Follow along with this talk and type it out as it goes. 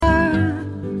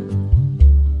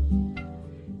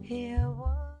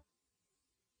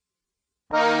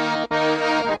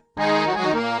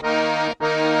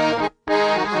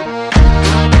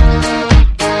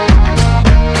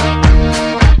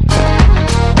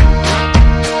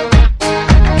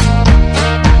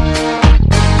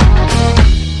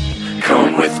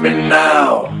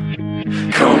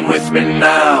with me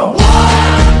now. Go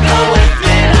with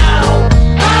me now.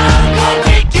 I'm gonna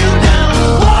take you down.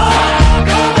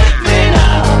 Go with me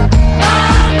now.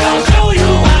 I'm gonna show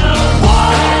you how.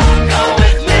 Go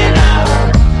with me now.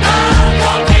 I'm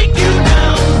gonna take you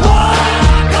down.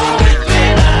 Go with me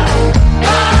now.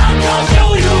 I'm gonna show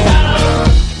you how.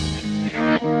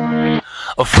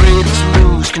 Afraid to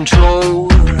lose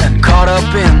control and caught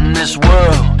up in this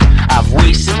world. I've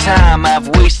wasted time, I've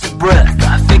wasted breath.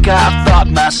 I think I've thought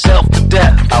myself to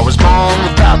death. I was born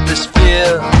without this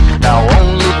fear. Now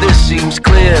only this seems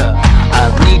clear. I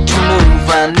need to move,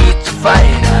 I need to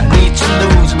fight. I need to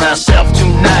lose myself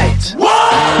tonight.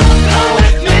 Go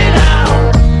with me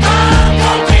now. I'm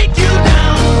gonna take you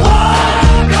down.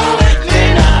 Go with me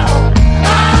now.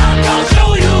 I'm gonna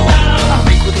show you how. I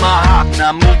think with my heart and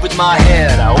I move with my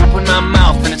head. I open my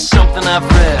mouth and it's something I've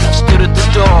read. I stood at the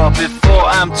door before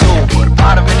I'm told, but a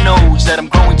part of me knows that I'm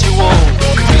growing too old.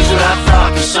 Confused what I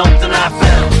thought was something I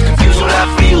felt. Confused what I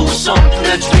feel was something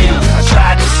that's real. I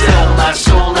tried to sell my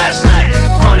soul last night.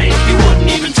 Funny, you wouldn't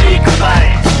even take a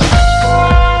bite.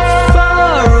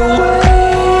 Far away,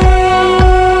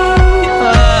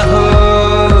 I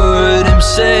heard him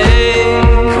say,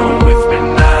 Come with me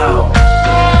now.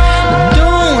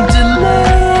 don't delay.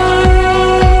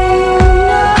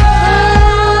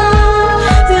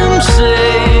 Him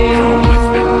say, Come with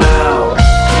me now.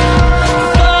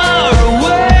 far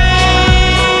away,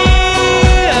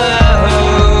 I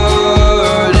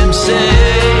heard him say,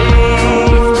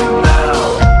 Now.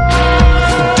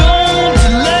 don't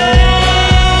delay.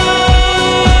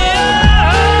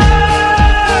 I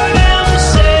heard him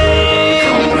say,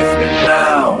 Come with me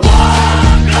now.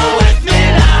 go with me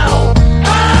now.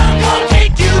 I'm gonna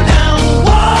take you down.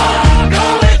 Go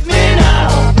with me now.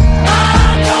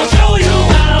 I'm gonna show you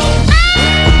how.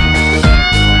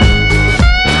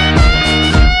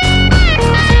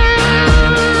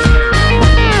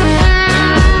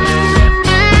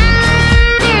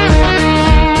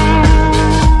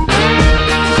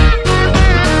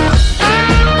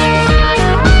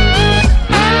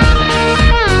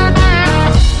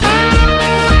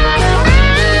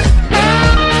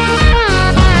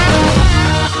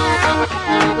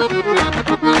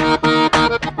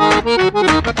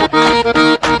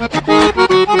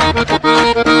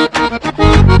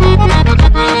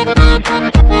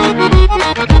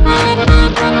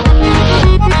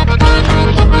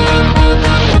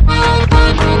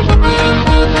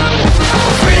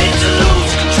 Afraid to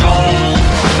lose control,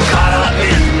 caught up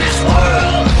in this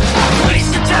world. I've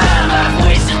wasted time, I've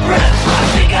wasted breath. I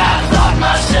think I thought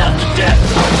myself to death.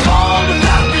 I'm born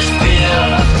without this fear.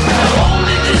 Now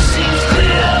only this seems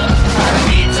clear. I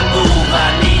need to move, I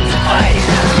need to fight.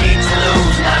 I need to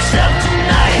lose myself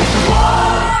tonight.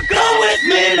 Go with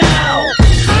me now.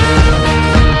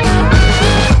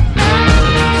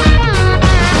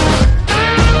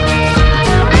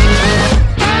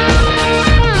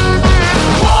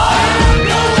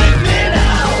 Go with me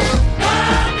now.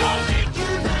 I'm gonna take you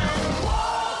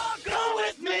down. Go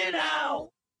with me now.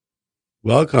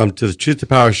 Welcome to the Truth to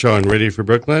Power Show on Radio Free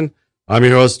Brooklyn. I'm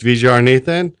your host, VJR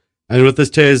Nathan. And with us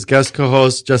today is guest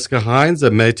co-host Jessica Hines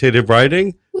of Meditative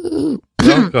Writing.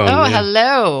 Welcome. Oh, Yeah.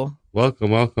 hello.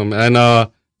 Welcome. And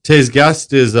today's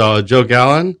guest is Joe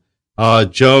Gallen.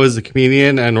 Joe is a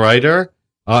comedian and writer,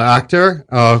 actor,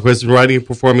 who has been writing and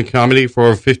performing comedy for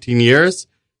over 15 years.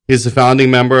 He's a founding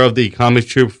member of the comic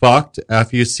troupe Fucked,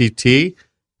 F-U-C-T,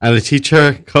 and a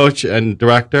teacher, coach, and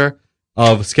director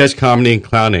of sketch comedy and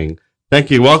clowning. Thank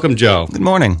you. Welcome, Joe. Good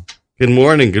morning. Good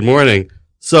morning.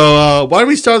 So why don't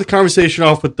we start the conversation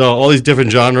off with all these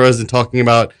different genres and talking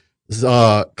about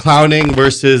clowning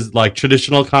versus like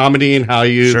traditional comedy and how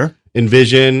you Sure.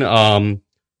 envision or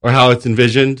how it's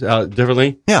envisioned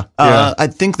differently? Yeah. Yeah. I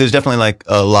think there's definitely like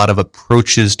a lot of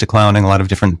approaches to clowning, a lot of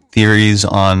different theories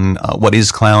on what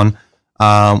is clown.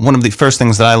 One of the first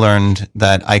things that I learned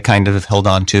that I kind of held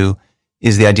on to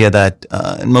is the idea that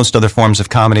in most other forms of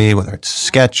comedy, whether it's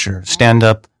sketch or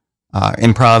stand-up,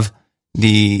 improv,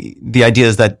 the idea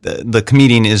is that the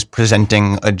comedian is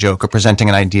presenting a joke or presenting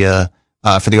an idea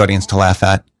for the audience to laugh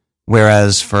at.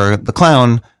 Whereas for the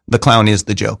clown is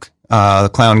the joke. The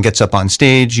clown gets up on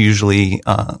stage, usually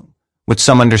with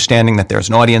some understanding that there's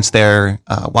an audience there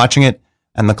watching it,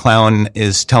 and the clown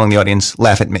is telling the audience,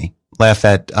 laugh at me. Laugh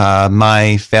at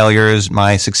my failures,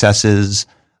 my successes.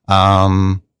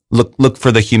 Look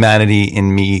for the humanity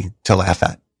in me to laugh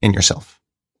at, in yourself.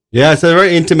 Yeah, it's a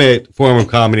very intimate form of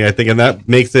comedy, I think, and that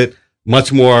makes it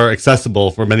much more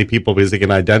accessible for many people because they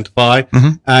can identify.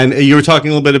 Mhm. And you were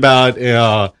talking a little bit about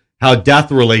how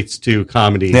death relates to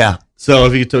comedy. Yeah. So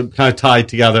if you kind of tie it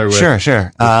together with Sure.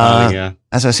 clowning, yeah.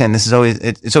 as I was saying,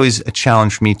 it's always a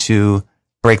challenge for me to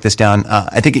break this down.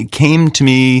 I think it came to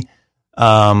me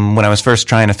when I was first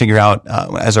trying to figure out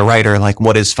as a writer, like,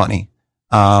 what is funny.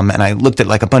 And I looked at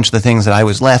like a bunch of the things that I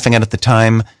was laughing at the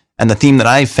time, and the theme that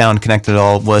I found connected it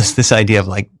all was this idea of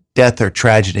like death or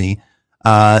tragedy.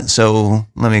 So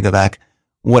let me go back.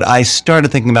 What I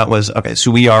started thinking about was, okay,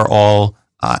 so we are all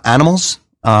animals.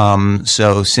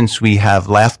 So since we have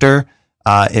laughter,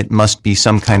 it must be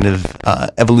some kind of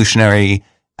evolutionary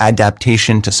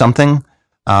adaptation to something.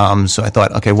 So I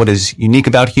thought, okay, what is unique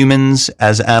about humans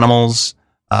as animals,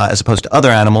 as opposed to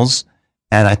other animals?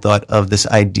 And I thought of this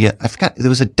idea. I forgot, there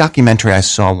was a documentary I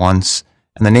saw once,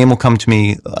 and the name will come to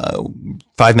me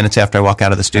 5 minutes after I walk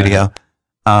out of the studio.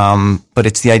 But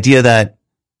it's the idea that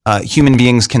human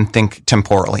beings can think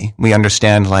temporally. We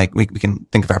understand, like, we can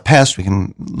think of our past, we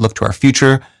can look to our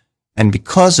future. And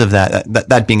because of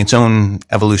that being its own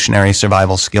evolutionary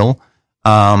survival skill,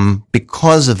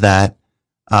 because of that,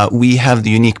 we have the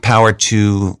unique power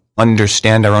to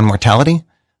understand our own mortality,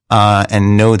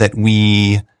 and know that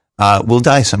we will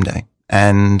die someday.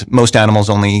 And most animals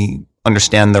only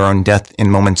understand their own death in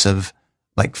moments of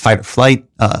like fight or flight.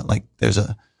 Like there's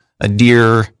a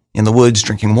deer in the woods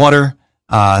drinking water.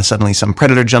 Suddenly some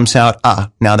predator jumps out.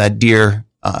 Now that deer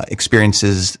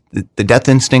experiences the death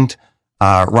instinct,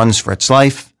 runs for its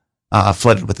life,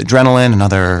 flooded with adrenaline and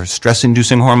other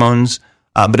stress-inducing hormones.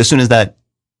 But as soon as that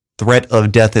threat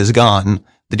of death is gone,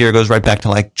 the deer goes right back to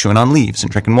like chewing on leaves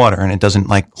and drinking water, and it doesn't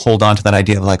like hold on to that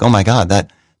idea of like, oh my God,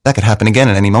 that could happen again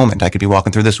at any moment. I could be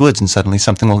walking through this woods and suddenly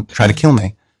something will try to kill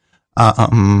me.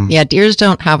 Yeah, deers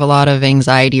don't have a lot of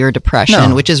anxiety or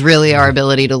depression, which is really our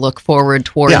ability to look forward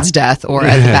towards death or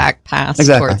at the back past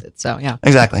towards it. So yeah,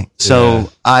 exactly.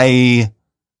 So I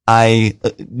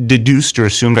deduced or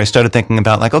assumed, I started thinking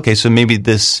about like, okay, so maybe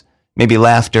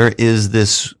laughter is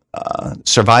this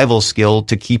survival skill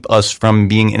to keep us from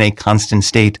being in a constant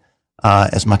state,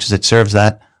 as much as it serves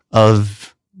that,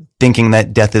 of thinking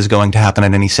that death is going to happen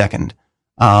at any second.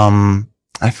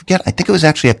 I forget, I think it was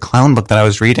actually a clown book that I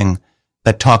was reading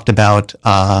that talked about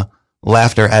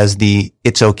laughter as the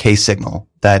it's okay signal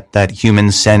that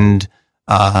humans send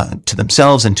to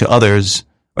themselves and to others.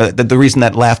 Or the reason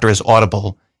that laughter is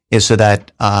audible is so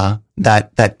that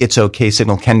that it's okay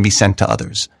signal can be sent to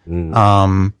others.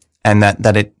 And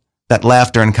that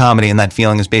laughter and comedy and that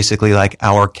feeling is basically like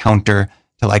our counter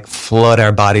to like flood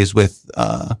our bodies with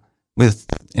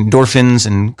endorphins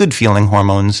and good feeling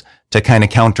hormones to kind of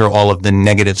counter all of the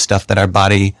negative stuff that our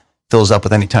body fills up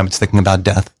with anytime it's thinking about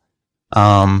death.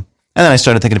 And then I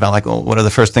started thinking about like, well, what are the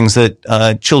first things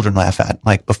that children laugh at,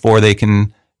 like before they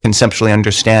can conceptually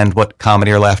understand what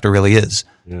comedy or laughter really is.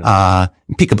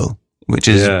 Peekaboo, which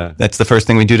is, that's the first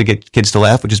thing we do to get kids to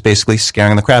laugh, which is basically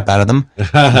scaring the crap out of them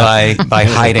by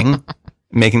hiding,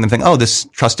 making them think, oh, this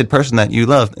trusted person that you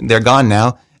love, they're gone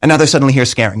now. And now they're suddenly here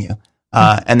scaring you.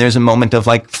 And there's a moment of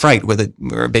like fright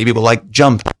where a baby will like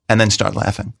jump and then start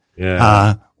laughing.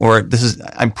 Or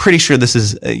I'm pretty sure this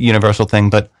is a universal thing,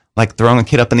 but like throwing a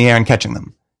kid up in the air and catching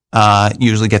them,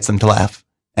 usually gets them to laugh.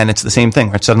 And it's the same thing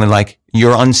where it's suddenly like,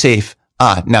 you're unsafe.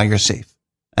 Now you're safe.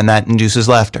 And that induces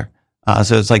laughter.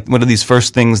 So it's like one of these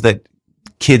first things that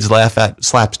kids laugh at,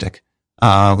 slapstick,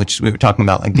 which we were talking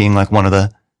about, like being like one of the,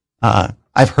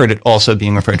 I've heard it also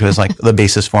being referred to as like the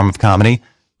basis form of comedy.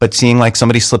 But seeing like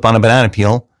somebody slip on a banana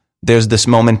peel, there's this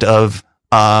moment of,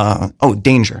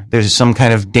 danger. There's some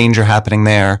kind of danger happening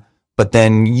there. But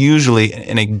then usually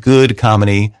in a good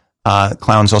comedy,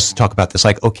 clowns also talk about this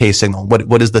like, okay signal.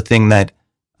 What is the thing that,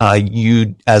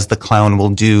 you as the clown will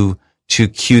do to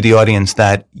cue the audience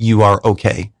that you are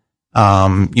okay?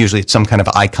 Usually it's some kind of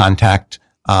eye contact,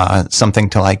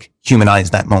 something to like humanize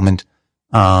that moment.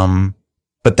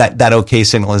 But that okay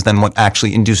signal is then what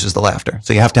actually induces the laughter.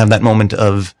 So you have to have that moment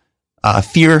of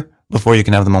fear before you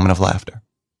can have the moment of laughter.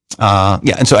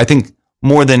 And so I think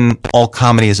more than all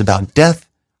comedy is about death,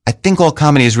 I think all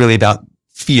comedy is really about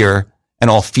fear, and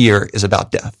all fear is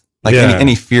about death. Like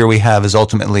any fear we have is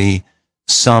ultimately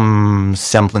some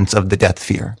semblance of the death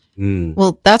fear.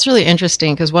 Well, that's really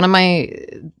interesting because one of my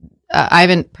I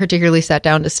haven't particularly sat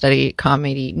down to study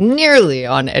comedy nearly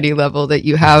on any level that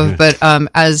you have, but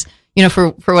as you know,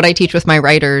 for what I teach with my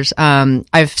writers,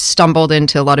 I've stumbled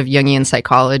into a lot of Jungian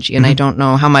psychology, and I don't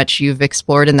know how much you've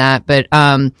explored in that, but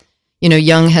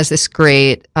Jung has this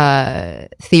great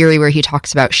theory where he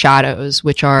talks about shadows,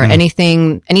 which are any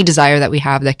desire that we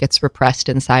have that gets repressed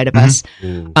inside of us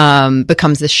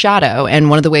becomes this shadow. And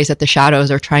one of the ways that the shadows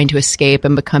are trying to escape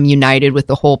and become united with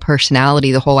the whole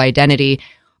personality, the whole identity,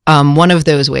 one of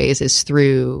those ways is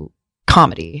through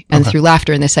comedy and through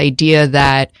laughter, and this idea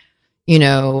that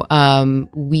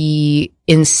we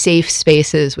in safe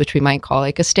spaces, which we might call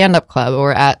like a stand-up club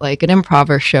or at like an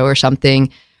improv show or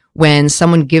something, when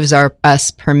someone gives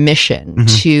us permission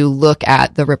to look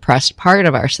at the repressed part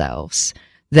of ourselves,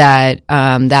 that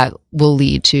will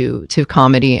lead to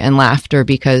comedy and laughter,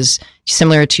 because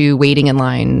similar to waiting in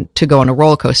line to go on a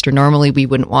roller coaster, normally we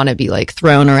wouldn't want to be like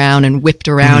thrown around and whipped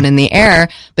around in the air.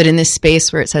 But in this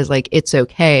space where it says like, it's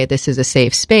okay, this is a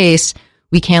safe space,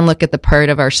 we can look at the part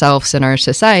of ourselves in our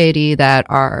society that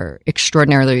are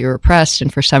extraordinarily repressed.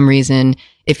 And for some reason,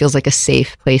 it feels like a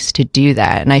safe place to do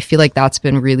that. And I feel like that's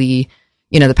been really,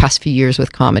 the past few years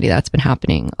with comedy, that's been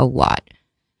happening a lot.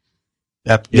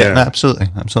 Yep. Yeah, absolutely.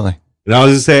 Absolutely. And I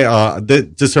was going to say,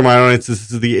 just for my audience,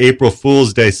 this is the April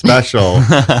Fool's Day special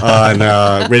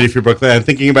on Radio Free Brooklyn. I'm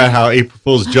thinking about how April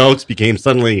Fool's jokes became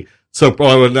suddenly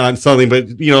not suddenly,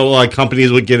 but, like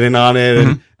companies would get in on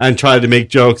it and try to make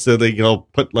jokes so they,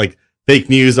 put like fake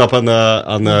news up on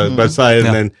the website.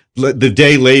 And then the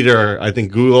day later, I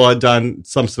think Google had done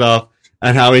some stuff,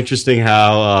 and how interesting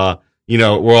how,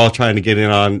 we're all trying to get in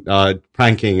on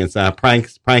pranking. It's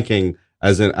pranking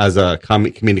as a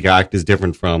comedic act is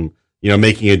different from,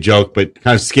 making a joke, but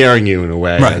kind of scaring you in a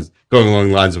way, right, as going along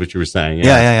the lines of what you were saying.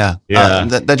 Yeah.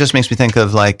 That just makes me think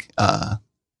of like,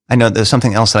 I know there's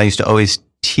something else that I used to always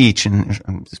teach,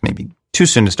 and this may be too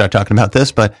soon to start talking about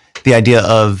this, but the idea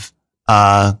of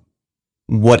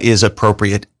what is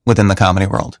appropriate within the comedy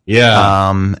world.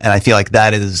 Yeah. And I feel like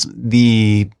that is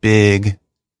the big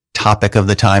topic of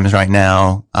the times right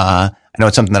now. I know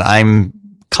it's something that I'm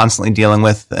constantly dealing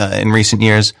with in recent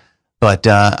years, but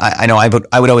I know I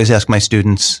would always ask my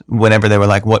students whenever they were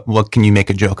like, what can you make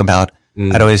a joke about?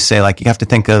 I'd always say, like, you have to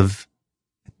think of,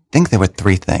 I think there were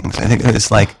three things. I think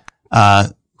it's like,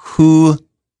 who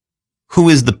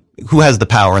has the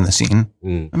power in the scene?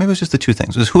 Or maybe it was just the two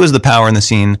things. It was who has the power in the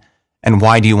scene, and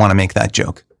why do you want to make that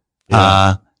joke?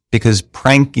 Yeah. Because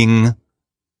pranking,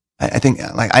 I think,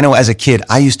 like, I know as a kid,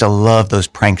 I used to love those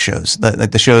prank shows.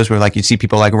 The shows where like you'd see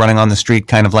people like running on the street,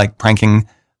 kind of like pranking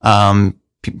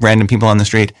random people on the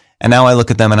street. And now I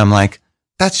look at them and I'm like,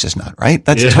 that's just not right.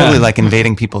 That's totally like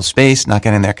invading people's space, not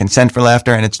getting their consent for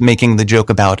laughter. And it's making the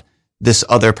joke about this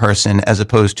other person as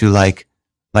opposed to like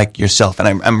yourself.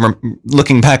 And I'm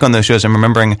looking back on those shows, I'm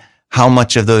remembering how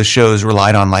much of those shows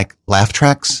relied on like laugh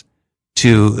tracks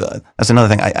that's another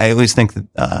thing. I always think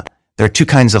that, there are two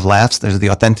kinds of laughs. There's the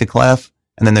authentic laugh,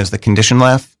 and then there's the conditioned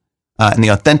laugh. And the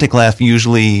authentic laugh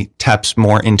usually taps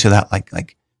more into that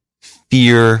like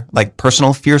fear, like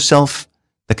personal fear self.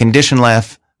 The conditioned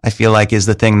laugh, I feel like, is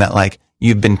the thing that like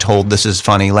you've been told this is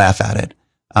funny, laugh at it.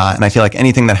 And I feel like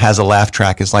anything that has a laugh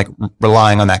track is like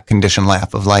relying on that conditioned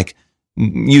laugh of like,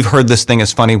 you've heard this thing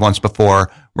is funny once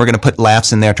before. We're going to put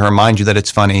laughs in there to remind you that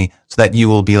it's funny, so that you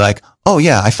will be like, oh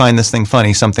yeah, I find this thing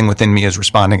funny. Something within me is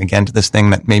responding again to this thing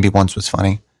that maybe once was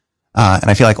funny. And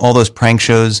I feel like all those prank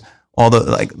shows, all the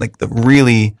like the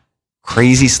really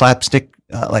crazy slapstick,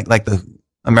 like the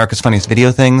America's Funniest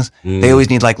Video things, they always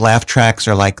need like laugh tracks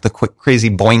or like the quick crazy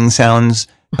boing sounds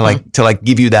to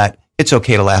give you that it's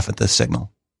okay to laugh at this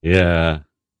signal. Yeah.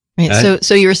 Right.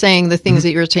 So you were saying the things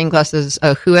that you were taking classes,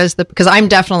 who has because I'm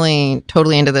definitely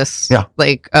totally into this. Yeah.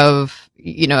 Like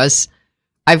as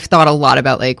I've thought a lot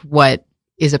about like what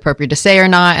is appropriate to say or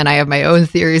not, and I have my own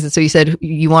theories. And so you said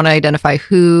you want to identify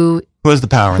who has the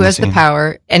power, the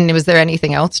power, and was there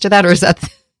anything else to that, or is that?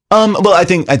 Well, I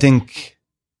think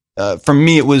for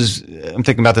me it was. I'm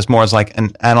thinking about this more as like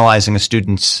analyzing a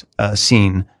student's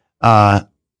scene. I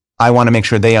want to make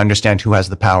sure they understand who has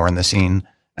the power in the scene.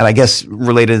 And I guess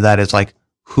related to that is like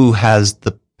who has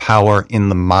the power in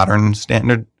the modern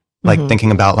standard, like thinking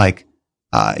about like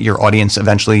your audience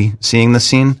eventually seeing the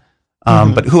scene.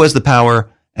 But who has the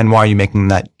power and why are you making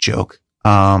that joke?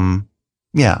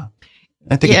 Yeah.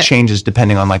 I think it changes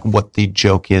depending on like what the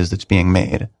joke is that's being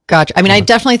made. Gotcha. I mean, I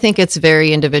definitely think it's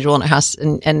very individual, and it has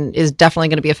and is definitely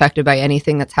going to be affected by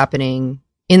anything that's happening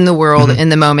in the world in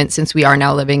the moment, since we are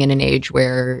now living in an age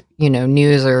where,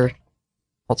 news or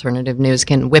alternative news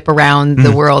can whip around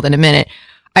the world in a minute.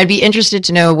 I'd be interested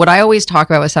to know what I always talk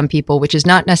about with some people, which is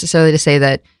not necessarily to say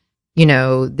that,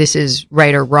 this is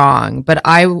right or wrong, but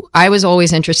I was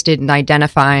always interested in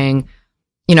identifying,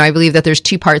 I believe that there's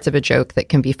two parts of a joke that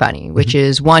can be funny, which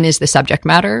is one is the subject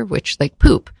matter, which like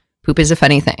poop. Poop is a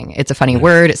funny thing. It's a funny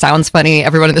word. It sounds funny.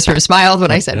 Everyone in this room smiled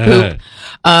when I said poop.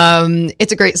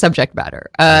 It's a great subject matter.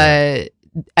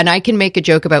 And I can make a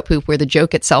joke about poop where the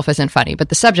joke itself isn't funny, but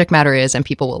the subject matter is, and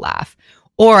people will laugh.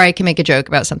 Or I can make a joke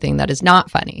about something that is not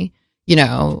funny,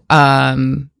 death,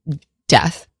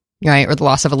 right? Or the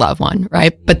loss of a loved one,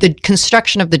 right? But the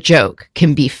construction of the joke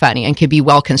can be funny and can be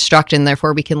well constructed, and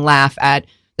therefore we can laugh at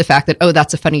the fact that, oh,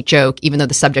 that's a funny joke, even though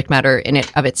the subject matter in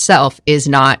it of itself is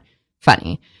not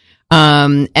funny.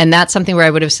 And that's something where I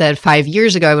would have said 5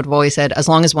 years ago, I would have always said, as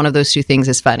long as one of those two things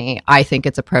is funny, I think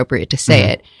it's appropriate to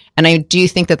say it. And I do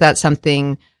think that that's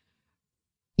something,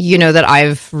 you know, that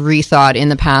I've rethought in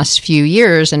the past few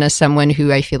years. And as someone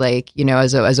who I feel like, you know,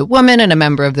 as a woman and a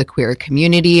member of the queer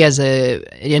community,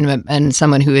 and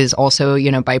someone who is also,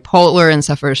 you know, bipolar and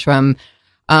suffers from,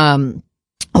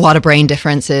 a lot of brain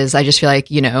differences. I just feel like,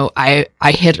 you know, I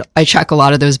check a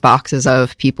lot of those boxes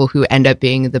of people who end up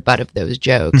being the butt of those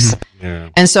jokes. Yeah.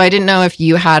 And so I didn't know if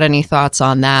you had any thoughts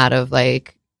on that of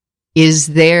like, is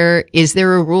there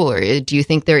a rule, or do you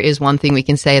think there is one thing we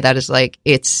can say that is like,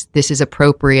 this is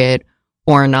appropriate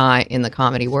or not in the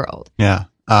comedy world? Yeah.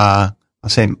 I'll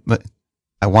say, but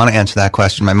I want to answer that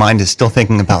question. My mind is still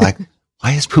thinking about like,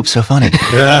 why is poop so funny?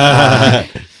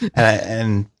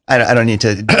 And I don't need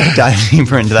to dive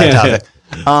deeper into that topic.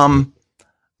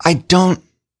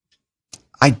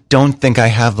 I don't think I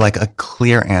have like a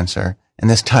clear answer, and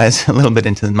this ties a little bit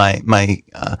into my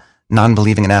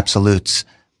non-believing in absolutes.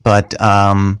 But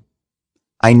I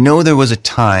know there was a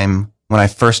time when I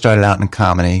first started out in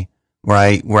comedy where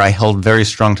I held very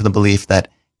strong to the belief that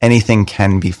anything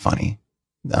can be funny,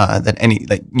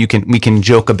 that we can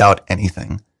joke about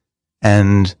anything,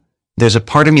 and there's a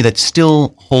part of me that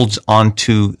still holds on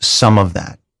to some of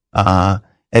that,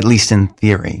 at least in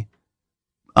theory.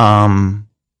 But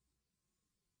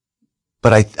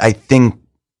I think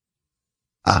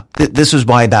this is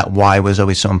why that why was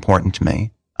always so important to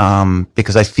me,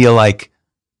 because I feel like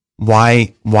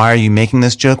why are you making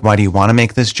this joke? Why do you want to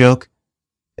make this joke?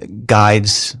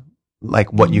 Guides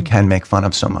like what you can make fun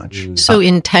of so much. So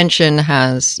intention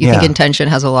think intention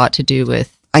has a lot to do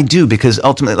with? I do, because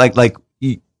ultimately, like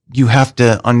you have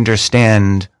to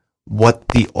understand what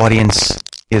the audience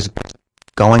is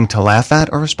going to laugh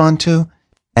at or respond to.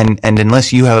 And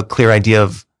unless you have a clear idea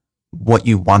of what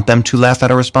you want them to laugh at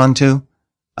or respond to,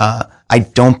 I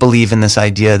don't believe in this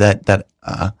idea that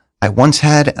I once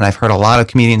had, and I've heard a lot of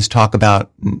comedians talk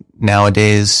about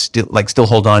nowadays, still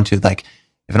hold on to, like,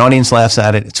 if an audience laughs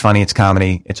at it, it's funny, it's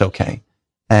comedy, it's okay.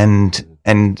 And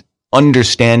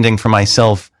understanding for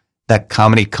myself that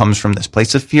comedy comes from this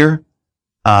place of fear.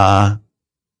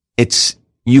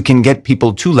 You can get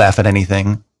people to laugh at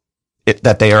anything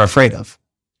that they are afraid of,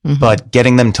 but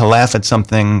getting them to laugh at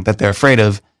something that they're afraid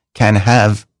of can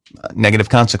have negative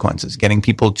consequences. Getting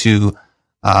people to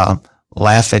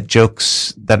laugh at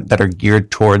jokes that are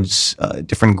geared towards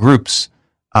different groups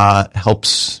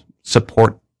helps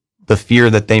support the fear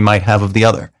that they might have of the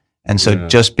other. And so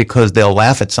just because they'll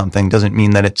laugh at something doesn't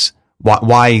mean that it's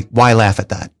why laugh at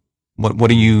that?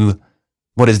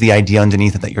 What is the idea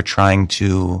underneath it that you're trying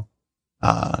to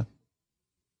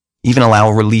even allow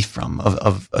relief from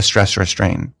of a stress or a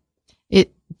strain?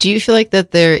 Do you feel like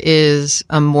that there is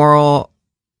a moral,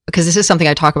 because this is something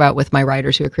I talk about with my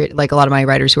writers who are creating, like a lot of my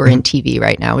writers who are in TV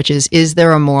right now, which is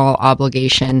there a moral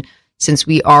obligation, since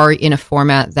we are in a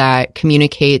format that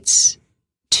communicates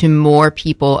to more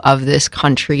people of this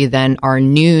country than our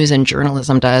news and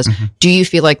journalism does? Do you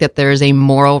feel like that there is a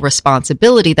moral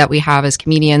responsibility that we have as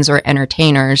comedians or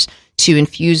entertainers to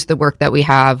infuse the work that we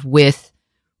have with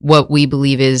what we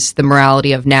believe is the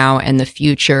morality of now and the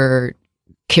future,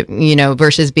 you know,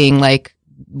 versus being like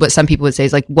what some people would say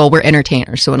is like, well, we're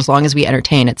entertainers, so as long as we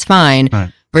entertain, it's fine.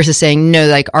 Right. Versus saying, no,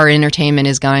 like our entertainment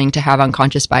is going to have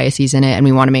unconscious biases in it, and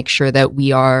we want to make sure that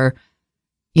we are,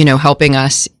 you know, helping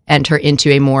us enter into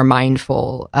a more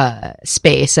mindful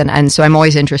space. And so I'm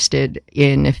always interested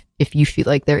in if you feel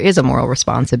like there is a moral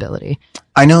responsibility.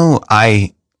 I know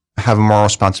I have a moral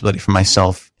responsibility for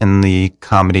myself in the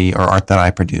comedy or art that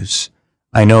I produce.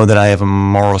 I know that I have a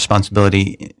moral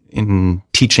responsibility in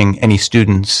teaching any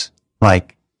students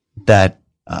like that,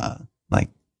 like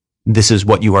this is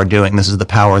what you are doing. This is the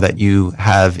power that you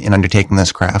have in undertaking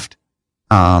this craft.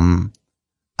 I'm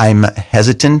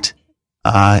hesitant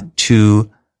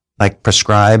to like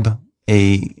prescribe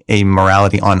a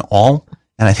morality on all.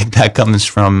 And I think that comes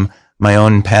from my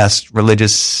own past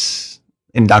religious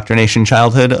indoctrination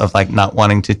childhood of like not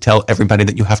wanting to tell everybody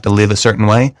that you have to live a certain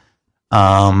way.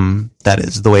 That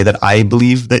is the way that I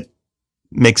believe that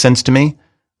makes sense to me.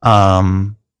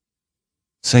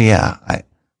 So yeah,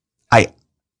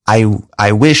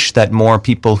 I wish that more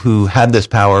people who had this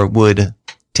power would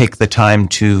take the time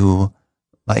to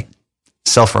like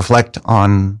self-reflect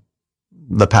on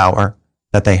the power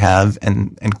that they have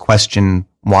and question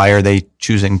why are they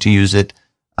choosing to use it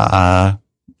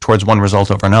towards one result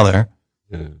over another.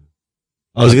 Yeah.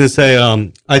 I was going to say,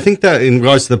 I think that in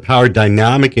regards to the power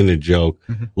dynamic in a joke,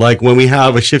 like when we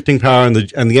have a shifting power and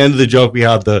the end of the joke, we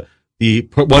have the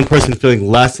one person feeling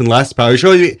less and less power. It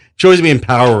should always be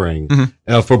empowering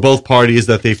for both parties,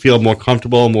 that they feel more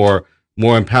comfortable, more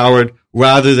empowered,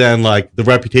 rather than like the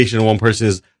reputation of one person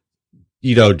is,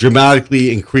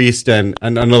 dramatically increased and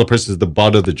another person is the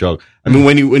butt of the joke. I mean,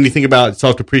 when you think about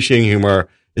self-depreciating humor,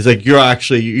 it's like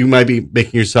you might be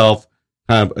making yourself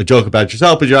kind of a joke about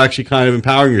yourself, but you're actually kind of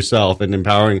empowering yourself and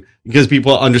empowering because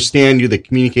people understand you, they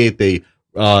communicate, they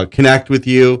connect with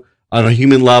you on a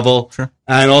human level. Sure.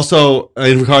 And also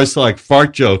in regards to like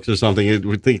fart jokes or something,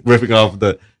 riffing off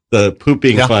the poop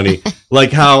being funny,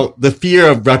 like how the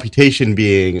fear of reputation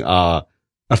being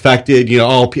affected,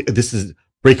 this is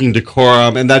breaking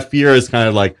decorum, and that fear is kind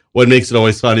of like what makes it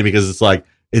always funny, because it's like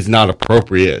it's not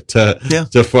appropriate to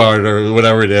fart or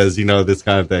whatever it is, this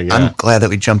kind of thing. Yeah. I'm glad that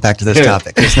we jumped back to this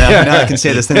topic, because now I can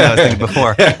say this thing that I was thinking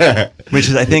before, which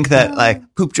is I think that like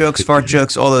poop jokes, fart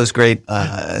jokes, all those great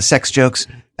sex jokes,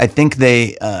 I think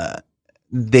they're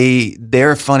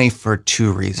funny for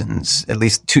two reasons, at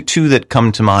least two that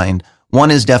come to mind.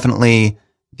 One is definitely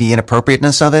the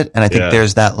inappropriateness of it, and I think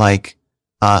there's that like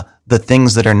the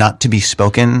things that are not to be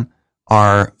spoken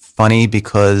are funny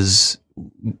because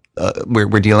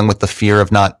we're dealing with the fear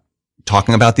of not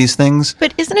talking about these things.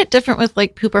 But isn't it different with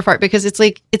like poop or fart? Because it's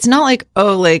like, it's not like,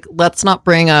 oh, like, let's not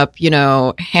bring up,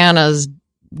 Hannah's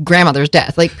grandmother's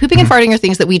death. Like pooping and farting are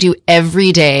things that we do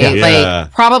every day.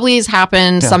 Like probably has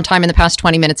happened sometime in the past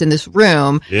 20 minutes in this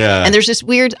room. Yeah. And there's this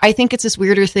I think it's this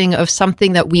weirder thing of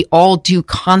something that we all do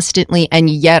constantly, and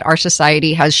yet our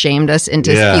society has shamed us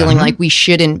into feeling like we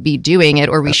shouldn't be doing it,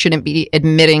 or we shouldn't be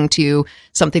admitting to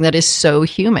something that is so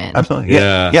human. Absolutely.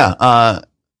 Yeah. I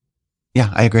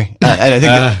agree. And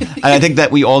I think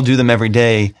that we all do them every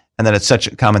day, and that it's such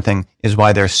a common thing is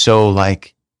why they're so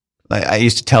like I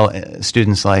used to tell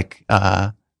students like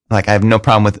I have no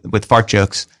problem with fart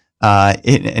jokes.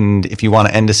 And if you want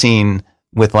to end a scene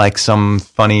with like some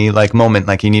funny like moment,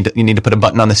 like you need to put a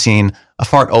button on the scene, a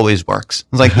fart always works.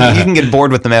 It's like you can get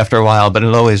bored with them after a while, but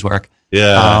it'll always work.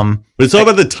 Yeah. But it's all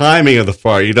about the timing of the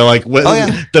fart,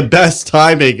 the best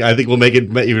timing, I think, will make it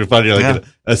even funnier. Like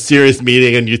a serious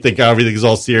meeting, and you think everything is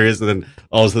all serious, and then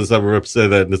all of a sudden someone rips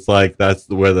it, and it's like, that's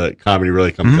where the comedy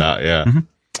really comes out. Yeah.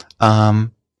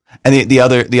 And the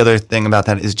other thing about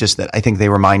that is just that I think they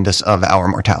remind us of our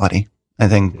mortality. I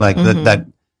think like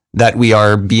that we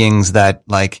are beings that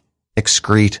like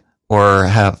excrete or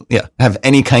have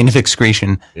any kind of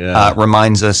excretion,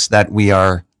 reminds us that we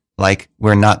are like,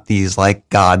 we're not these like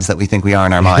gods that we think we are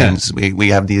in our minds. We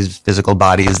have these physical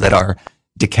bodies that are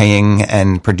decaying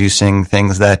and producing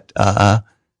things that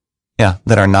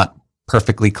are not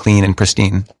perfectly clean and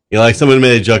pristine. Like someone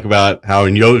made a joke about how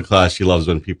in yoga class she loves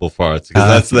when people fart,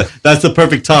 because that's the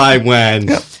perfect time when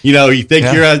you think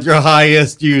you're at your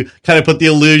highest. You kind of put the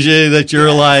illusion that you're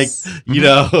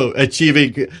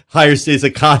achieving higher states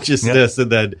of consciousness,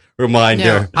 and then remind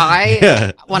her.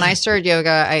 When I started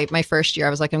yoga, my first year I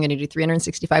was like, I'm going to do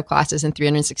 365 classes in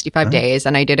 365 days,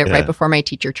 and I did it right before my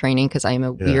teacher training because I'm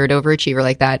a weird overachiever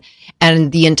like that.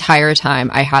 And the entire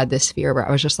time I had this fear where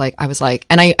I was like,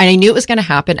 and I knew it was going to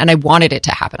happen, and I wanted it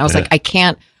to happen. I was like,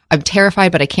 I'm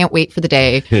terrified, but I can't wait for the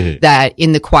day that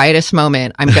in the quietest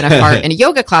moment, I'm going to fart in a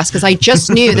yoga class, because I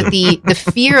just knew that the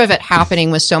fear of it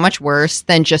happening was so much worse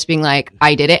than just being like,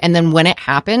 I did it. And then when it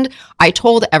happened, I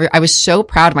was so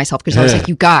proud of myself, because I was like,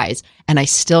 you guys, and I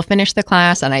still finished the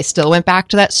class, and I still went back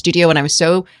to that studio, and it was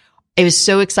so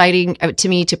exciting to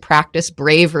me to practice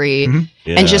bravery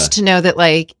and just to know that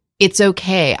like, it's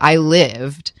okay. I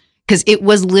lived. Because it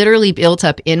was literally built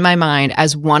up in my mind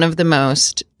as one of the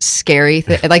most scary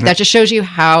things. Like, that just shows you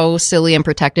how silly and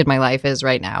protected my life is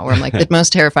right now. Where I'm like, the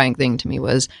most terrifying thing to me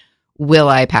was, will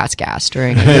I pass gas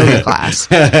during a yoga class?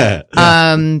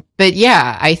 But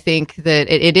yeah, I think that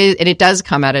it does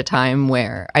come at a time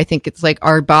where I think it's like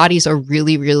our bodies are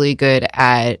really, really good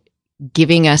at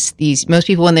giving us these. Most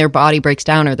people, when their body breaks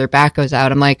down or their back goes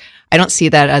out, I'm like, I don't see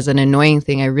that as an annoying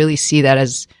thing. I really see that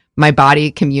as my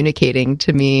body communicating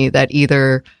to me that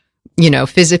either,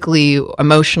 physically,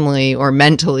 emotionally, or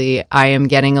mentally, I am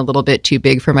getting a little bit too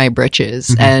big for my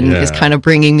britches, and is kind of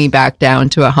bringing me back down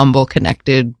to a humble,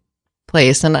 connected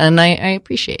place. And I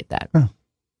appreciate that.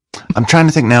 I'm trying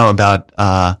to think now about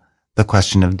the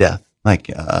question of death. Like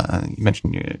you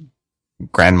mentioned your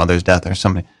grandmother's death or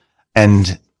something.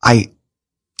 And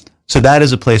so that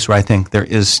is a place where I think there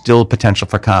is still potential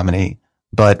for comedy,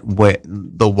 but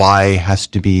the why has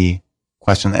to be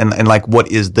questioned. And like,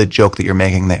 what is the joke that you're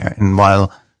making there? And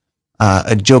while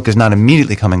a joke is not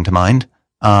immediately coming to mind,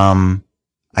 I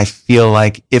feel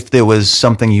like if there was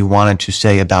something you wanted to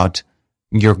say about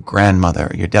your grandmother,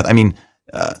 your death, I mean,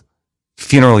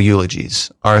 funeral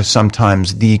eulogies are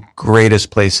sometimes the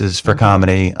greatest places for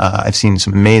comedy. I've seen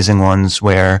some amazing ones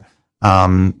where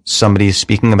somebody is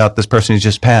speaking about this person who's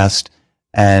just passed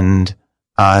and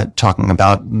talking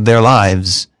about their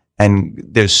lives. And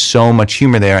there's so much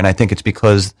humor there. And I think it's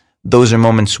because those are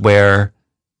moments where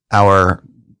our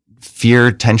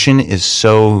fear tension is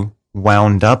so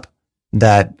wound up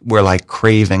that we're like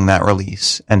craving that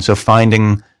release. And so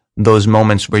finding those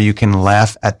moments where you can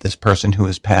laugh at this person who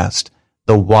has passed,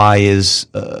 the why is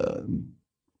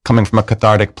coming from a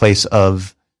cathartic place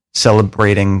of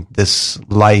celebrating this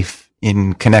life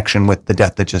in connection with the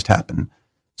death that just happened.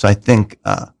 So I think,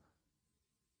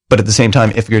 but at the same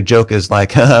time, if your joke is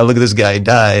like, look at this guy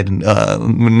died,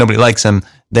 nobody likes him,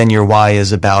 then your why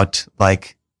is about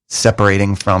like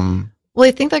separating from. Well,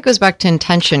 I think that goes back to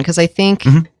intention, because I think,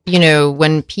 you know,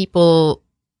 when people,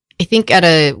 I think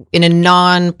in a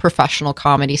non-professional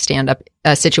comedy stand-up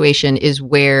situation is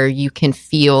where you can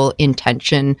feel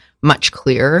intention much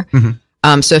clearer.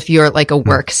 So if you're at like a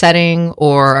work setting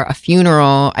or a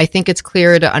funeral, I think it's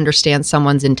clear to understand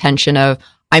someone's intention of,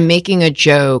 I'm making a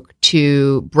joke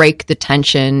to break the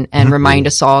tension and remind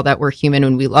us all that we're human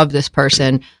when we love this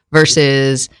person,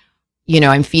 versus, you know,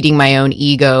 I'm feeding my own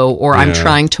ego, or I'm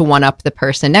trying to one up the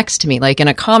person next to me. Like in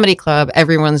a comedy club,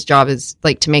 everyone's job is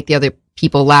like to make the other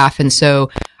people laugh. And so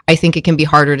I think it can be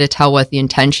harder to tell what the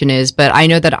intention is. But I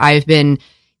know that I've been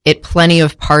at plenty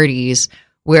of parties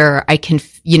where I can,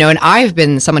 you know, and I've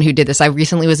been someone who did this. I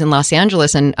recently was in Los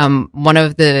Angeles, and one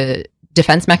of the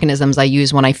defense mechanisms I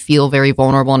use when I feel very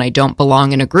vulnerable and I don't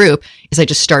belong in a group is I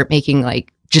just start making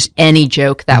like just any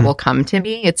joke that will come to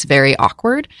me. It's very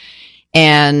awkward.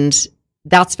 And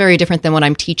that's very different than when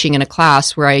I'm teaching in a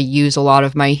class where I use a lot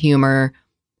of my humor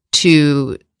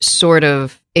to sort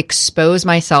of expose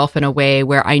myself in a way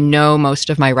where I know most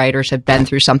of my writers have been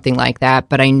through something like that,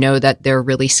 but I know that they're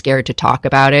really scared to talk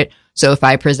about it. So if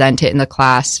I present it in the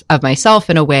class of myself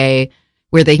in a way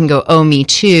where they can go, oh, me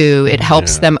too, it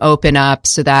helps them open up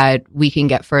so that we can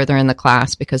get further in the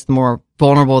class, because the more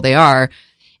vulnerable they are.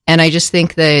 And I just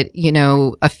think that, you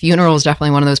know, a funeral is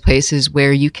definitely one of those places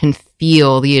where you can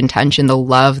feel the intention, the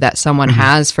love that someone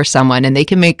has for someone, and they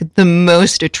can make the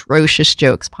most atrocious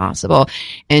jokes possible.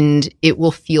 And it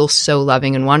will feel so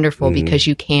loving and wonderful because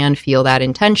you can feel that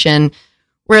intention.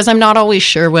 Whereas I'm not always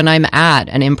sure when I'm at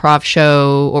an improv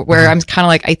show or where I'm kind of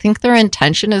like, I think their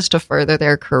intention is to further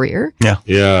their career.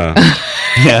 Yeah.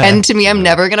 And to me, I'm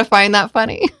never going to find that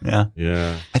funny.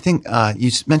 Yeah. I think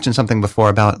you mentioned something before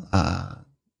about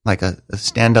like a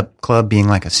stand-up club being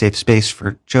like a safe space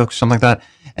for jokes, something like that.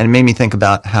 And it made me think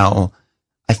about how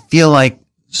I feel like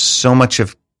so much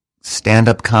of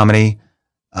stand-up comedy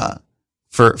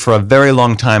for a very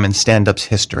long time in stand-up's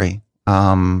history,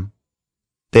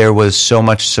 there was so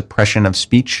much suppression of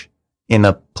speech in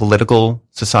a political,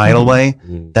 societal way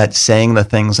that saying the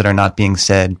things that are not being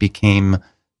said became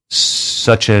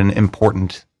such an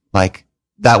important, like,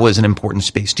 that was an important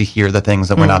space to hear the things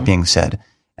that were not being said.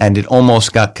 And it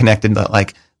almost got connected that,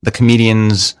 like, the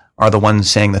comedians are the ones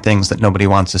saying the things that nobody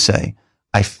wants to say.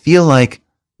 I feel like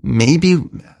maybe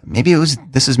it was,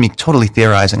 this is me totally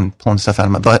theorizing and pulling stuff out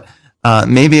of my butt.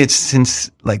 Maybe it's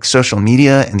since, like, social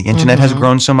media and the internet has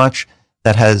grown so much,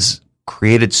 that has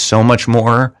created so much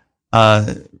more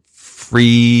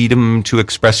freedom to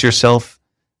express yourself,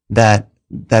 that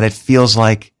it feels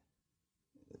like,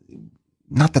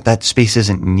 not that space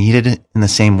isn't needed in the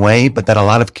same way, but that a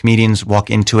lot of comedians walk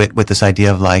into it with this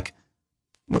idea of like,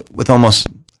 with almost,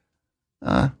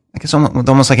 I guess with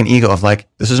almost like an ego of like,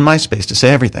 this is my space to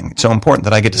say everything. It's so important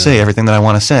that I get to say everything that I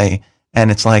want to say.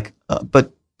 And it's like,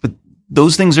 but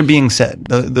those things are being said.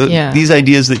 These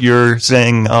ideas that you're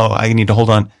saying, oh, I need to hold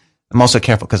on. I'm also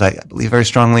careful because I believe very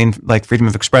strongly in like freedom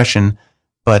of expression,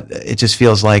 but it just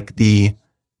feels like the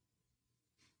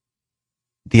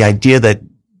idea that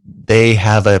they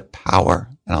have a power,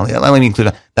 and let me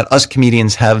include that us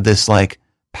comedians have this like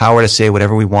power to say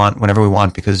whatever we want, whenever we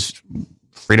want, because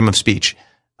freedom of speech.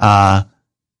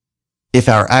 If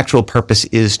our actual purpose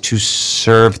is to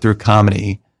serve through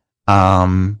comedy,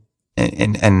 and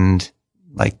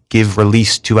like give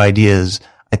release to ideas,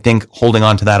 I think holding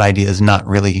on to that idea is not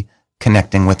really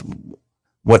connecting with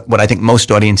what I think most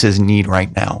audiences need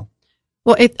right now.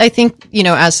 Well, I think, you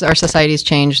know, as our society's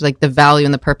changed, like the value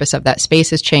and the purpose of that space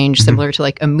has changed, similar to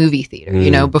like a movie theater. You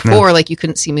know, before like you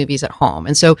couldn't see movies at home.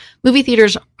 And so movie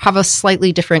theaters have a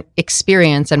slightly different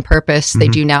experience and purpose. They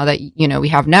do now that, you know, we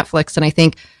have Netflix. And I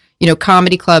think, you know,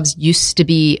 comedy clubs used to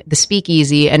be the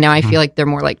speakeasy, and now I feel like they're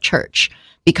more like church,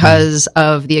 because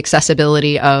of the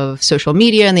accessibility of social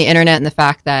media and the internet, and the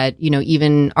fact that, you know,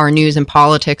 even our news and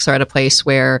politics are at a place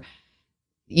where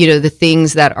the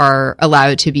things that are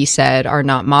allowed to be said are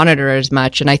not monitored as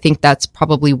much. And I think that's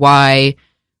probably why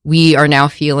we are now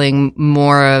feeling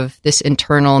more of this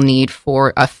internal need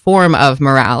for a form of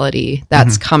morality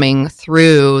that's coming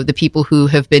through the people who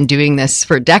have been doing this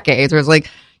for decades. Where it's like,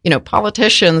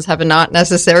 politicians have not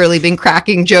necessarily been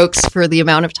cracking jokes for the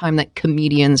amount of time that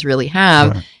comedians really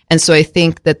have. Right. And so I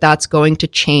think that that's going to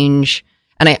change.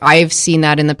 And I've seen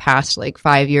that in the past,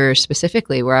 5 years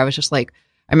specifically, where I was just like,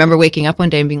 I remember waking up one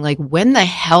day and being like, when the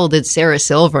hell did Sarah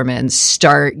Silverman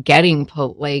start getting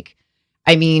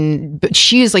but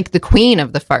she is like the queen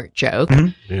of the fart joke,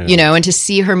 and to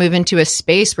see her move into a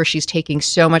space where she's taking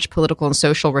so much political and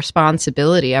social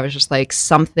responsibility, I was just like,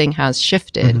 something has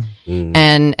shifted.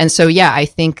 And so, I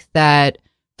think that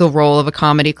the role of a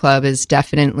comedy club is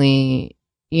definitely,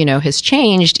 has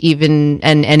changed even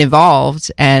and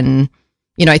evolved. And,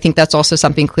 I think that's also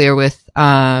something clear with,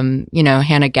 Hannah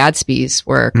Gadsby's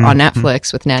work on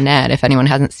Netflix with Nanette. If anyone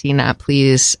hasn't seen that,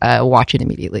 please watch it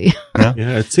immediately.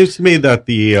 Yeah, it seems to me that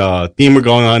the theme we're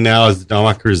going on now is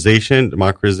democratization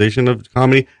of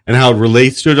comedy and how it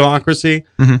relates to a democracy.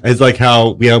 It's like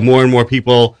how we have more and more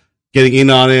people getting in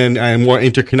on it and more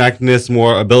interconnectedness,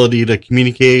 more ability to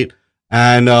communicate.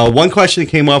 And one question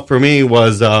that came up for me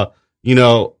was,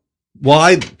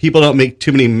 why people don't make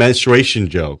too many menstruation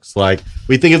jokes. Like,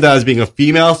 we think of that as being a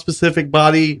female specific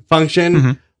body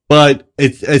function, but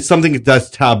it's something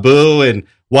that's taboo, and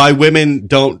why women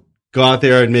don't go out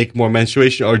there and make more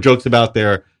menstruation or jokes about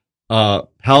their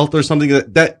health or something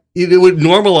that it would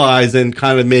normalize and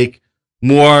kind of make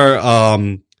more,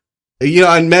 and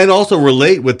men also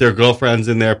relate with their girlfriends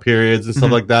in their periods and stuff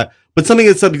like that. But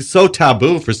something so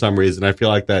taboo for some reason, I feel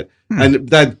like that. And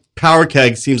that Power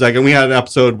Keg seems like, and we had an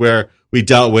episode where we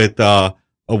dealt with,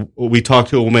 we talked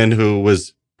to a woman who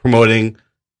was promoting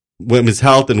women's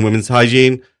health and women's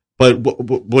hygiene. But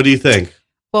what do you think?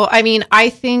 Well, I mean, I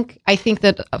think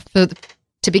that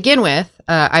to begin with,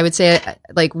 I would say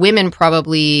women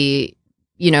probably,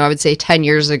 I would say 10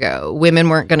 years ago, women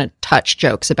weren't going to touch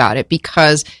jokes about it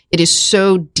because it is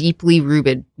so deeply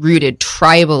rooted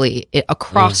tribally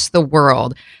across the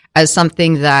world as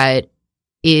something that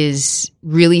is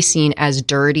really seen as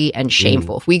dirty and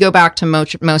shameful. If we go back to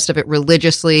most of it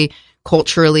religiously,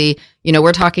 culturally,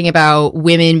 we're talking about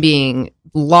women being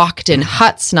locked in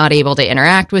huts, not able to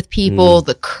interact with people,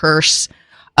 the curse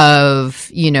of,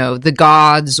 the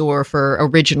gods, or for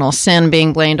original sin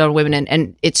being blamed on women.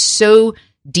 And it's so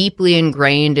deeply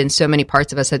ingrained in so many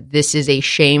parts of us that this is a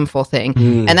shameful thing.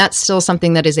 And that's still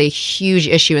something that is a huge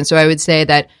issue. And so I would say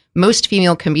that most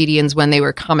female comedians, when they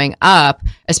were coming up,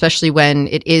 especially when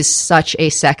it is such a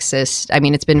sexist,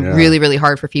 it's been really, really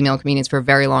hard for female comedians for a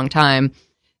very long time.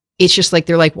 It's just like,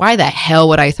 they're like, why the hell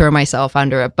would I throw myself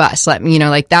under a bus?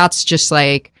 That's just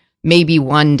like, maybe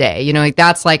one day,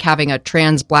 that's like having a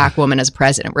trans Black woman as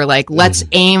president. We're like, let's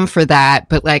aim for that.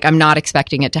 But I'm not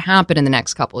expecting it to happen in the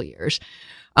next couple of years.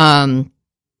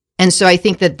 And so I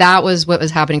think that was what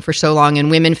was happening for so long. And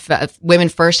women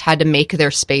first had to make their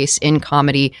space in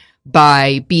comedy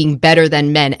by being better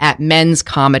than men at men's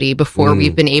comedy before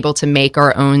we've been able to make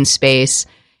our own space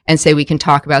and say, we can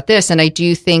talk about this. And I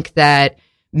do think that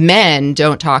men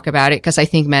don't talk about it because I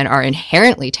think men are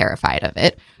inherently terrified of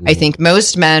it. I think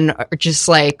most men are just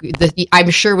like, I'm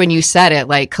sure when you said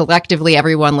it, collectively,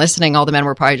 everyone listening, all the men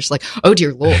were probably just like, oh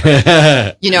dear Lord.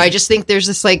 I just think there's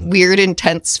this weird,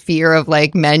 intense fear of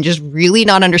men just really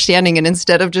not understanding. And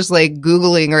instead of just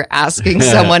Googling or asking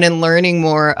someone and learning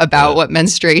more about what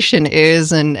menstruation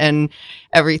is and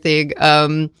everything,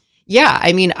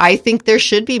 I think there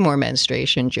should be more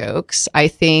menstruation jokes. I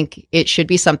think it should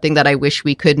be something that I wish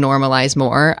we could normalize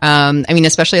more.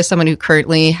 Especially as someone who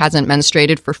currently hasn't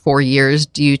menstruated for 4 years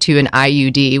due to an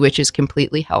IUD, which is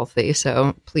completely healthy.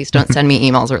 So please don't send me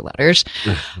emails or letters.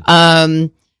 I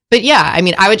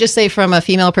would just say from a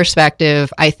female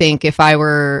perspective, I think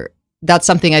that's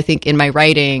something I think in my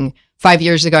writing 5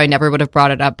 years ago, I never would have brought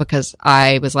it up because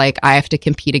I was like, I have to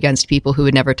compete against people who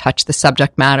would never touch the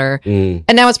subject matter. And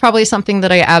now it's probably something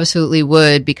that I absolutely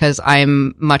would because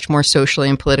I'm much more socially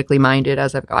and politically minded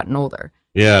as I've gotten older.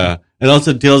 Yeah. And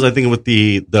also deals, I think, with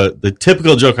the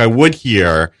typical joke I would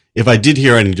hear, if I did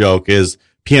hear any joke, is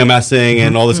PMSing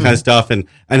and all this kind of stuff. And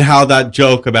how that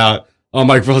joke about, oh,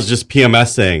 my girl's just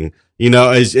PMSing,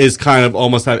 is kind of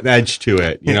almost an edge to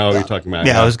it. You're talking about.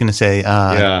 Yeah, I was going to say,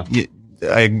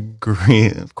 I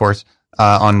agree, of course,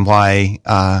 on why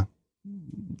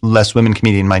less women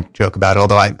comedian might joke about it.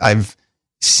 Although I've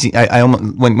seen, I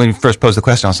almost, when you first posed the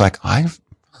question, I was like, I've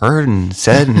heard and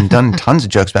said and done tons of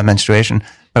jokes about menstruation,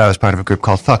 but I was part of a group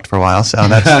called Fucked for a while, so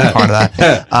that's part of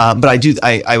that. But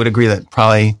I would agree that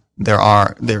probably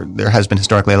there has been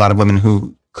historically a lot of women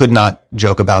who could not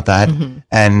joke about that.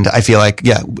 And I feel like,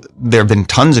 there have been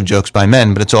tons of jokes by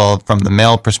men, but it's all from the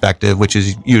male perspective, which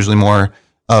is usually more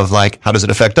of like, how does it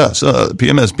affect us?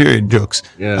 PMS period jokes,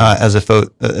 as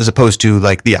opposed to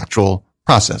like the actual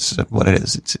process of what it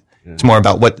is. It's more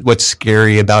about what's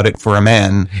scary about it for a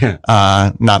man,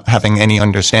 not having any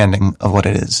understanding of what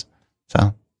it is.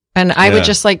 So, and I would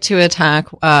just like to attack,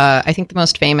 I think the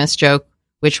most famous joke,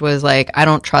 which was like, I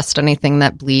don't trust anything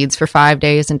that bleeds for 5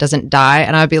 days and doesn't die.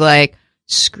 And I'd be like,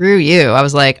 screw you. I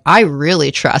was like, I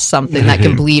really trust something that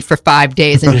can bleed for 5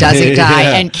 days and doesn't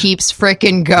die and keeps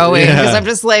freaking going. Because I'm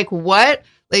just like, what?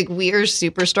 Like, we are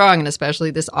super strong, and especially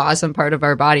this awesome part of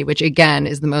our body, which again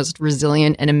is the most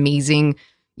resilient and amazing,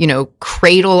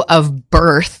 cradle of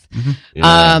birth.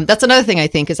 That's another thing I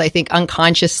think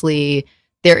unconsciously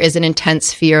there is an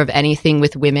intense fear of anything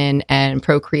with women and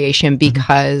procreation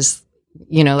because,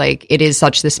 like it is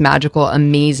such this magical,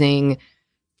 amazing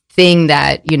thing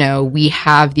that, we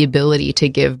have the ability to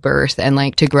give birth and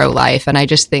like to grow life. And I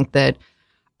just think that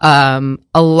a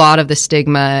lot of the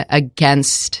stigma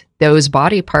against those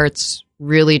body parts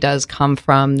really does come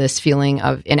from this feeling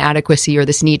of inadequacy or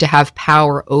this need to have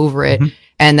power over it.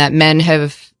 And that men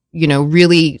have,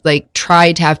 really like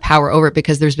tried to have power over it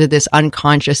because there's been this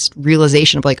unconscious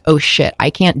realization of like, oh shit, I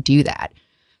can't do that.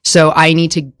 So I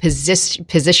need to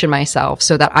position myself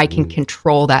so that I can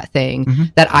control that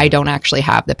thing that I don't actually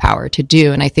have the power to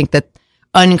do. And I think that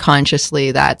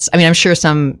unconsciously I'm sure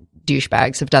some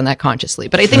douchebags have done that consciously,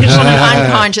 but I think it's on an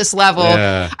unconscious level.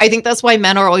 I think that's why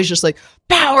men are always just like,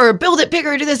 power, build it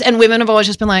bigger, do this. And women have always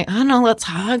just been like, oh no, let's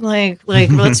hug, like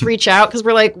let's reach out. Cause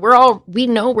we're like, we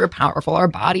know we're powerful. Our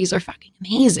bodies are fucking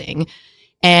amazing.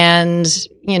 And,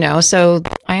 so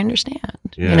I understand,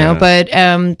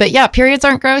 but yeah, periods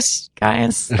aren't gross,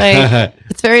 guys. Like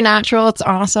it's very natural. It's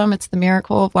awesome. It's the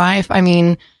miracle of life. I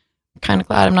mean, I'm kind of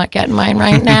glad I'm not getting mine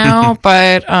right now,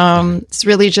 but it's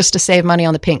really just to save money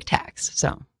on the pink tax.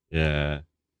 So, So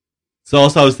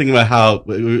also I was thinking about how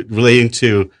relating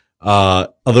to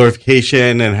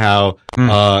otherification and how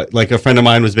like a friend of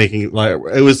mine was making I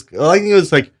think it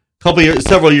was like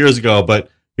several years ago, but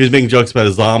he was making jokes about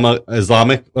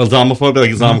Islamophobic,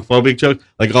 like Islamophobic jokes,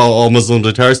 like all Muslims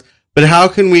are terrorists. But how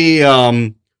can we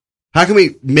riff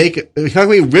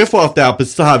off that but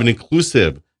still have an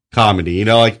inclusive comedy?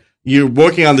 Like you're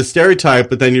working on the stereotype,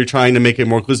 but then you're trying to make it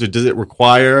more inclusive. Does it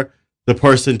require the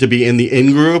person to be in the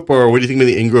in group, or what do you think of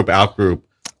the in group out group?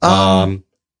 I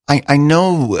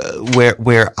know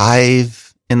where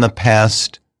I've in the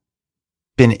past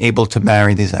been able to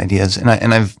marry these ideas, and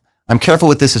I'm careful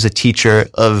with this as a teacher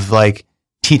of like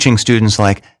teaching students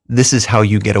like this is how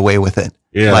you get away with it,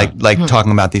 like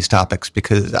talking about these topics,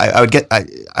 because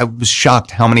I was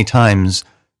shocked how many times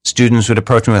students would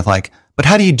approach me with like, but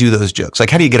how do you do those jokes? Like,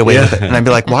 how do you get away with it? And I'd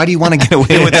be like, why do you want to get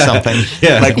away with something?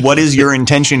 Like, what is your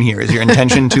intention here? Is your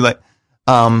intention to like,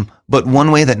 but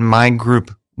one way that my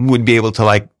group would be able to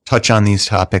like touch on these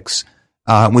topics,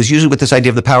 was usually with this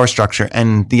idea of the power structure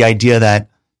and the idea that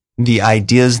the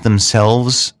ideas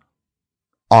themselves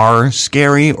are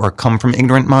scary or come from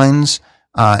ignorant minds.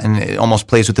 And it almost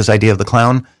plays with this idea of the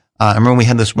clown. I remember we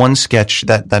had this one sketch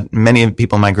that many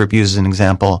people in my group use as an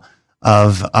example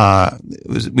of,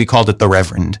 we called it The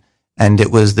Reverend. And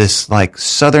it was this like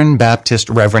Southern Baptist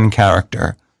Reverend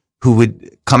character who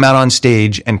would come out on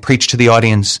stage and preach to the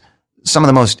audience some of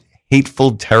the most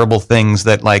hateful, terrible things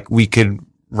that like we could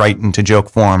write into joke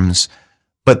forms.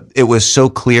 But it was so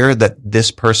clear that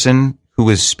this person who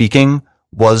was speaking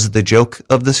was the joke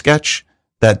of the sketch,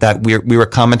 that we were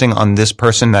commenting on this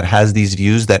person that has these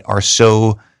views that are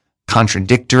so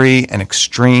contradictory and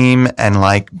extreme and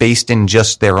like based in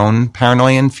just their own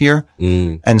paranoia and fear.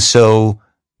 And so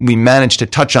we managed to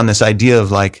touch on this idea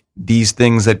of like these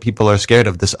things that people are scared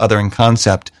of, this othering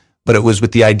concept, but it was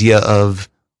with the idea of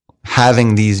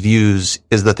having these views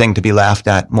is the thing to be laughed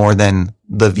at more than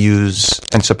the views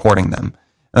and supporting them.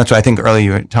 And that's why I think earlier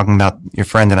you were talking about your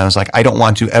friend, and I was like, I don't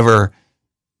want to ever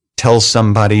tell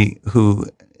somebody who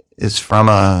is from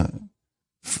a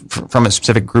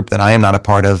specific group that I am not a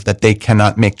part of that they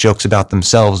cannot make jokes about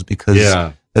themselves, because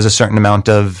there's a certain amount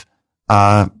of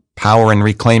power in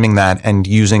reclaiming that and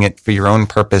using it for your own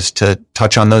purpose to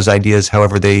touch on those ideas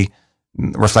however they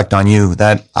reflect on you.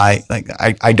 That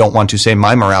I don't want to say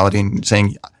my morality and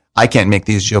saying I can't make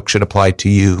these jokes should apply to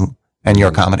you and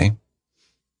your comedy.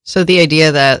 So the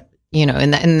idea that, in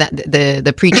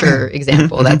the preacher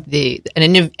example, that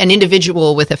an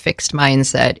individual with a fixed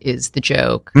mindset is the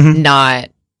joke, not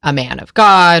a man of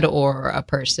God or a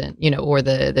person, or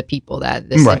the people that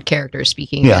this character is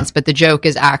speaking against. But the joke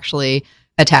is actually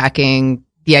attacking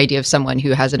the idea of someone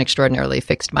who has an extraordinarily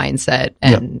fixed mindset.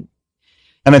 And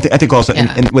I think also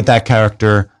Yeah. in with that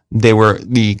character, they were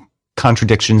the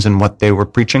contradictions in what they were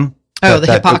preaching. the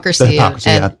hypocrisy. The hypocrisy,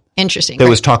 and interesting. There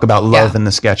right. was talk about love Yeah. in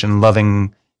the sketch and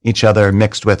loving each other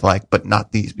mixed with but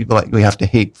not these people we have to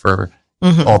hate for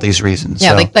all these reasons.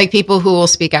 Yeah, So, like people who will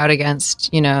speak out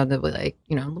against,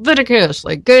 Leviticus,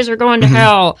 like gays are going to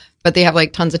hell, but they have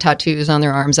like tons of tattoos on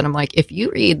their arms. And I'm like, if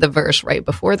you read the verse right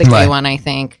before the gay Right. one, I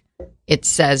think it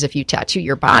says if you tattoo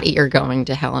your body, you're going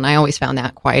to hell. And I always found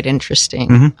that quite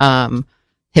interesting.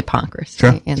 Hypocrisy.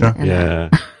 Sure, in sure. that. Yeah.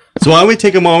 So why don't we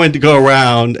take a moment to go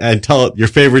around and tell your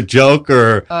favorite joke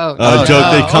or Oh, joke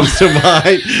that comes to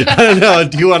mind? I don't know.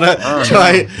 Do you want to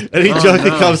try any joke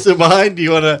that comes to mind? Do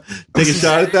you want to take a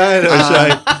shot at that, or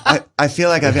should I? I feel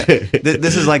like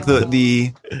this is like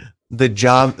the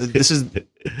job. This is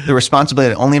the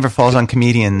responsibility that only ever falls on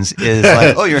comedians. Is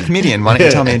like, oh, you're a comedian. Why don't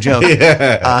you tell me a joke?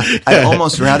 Yeah. I'd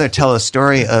almost rather tell a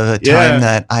story of a time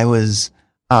that I was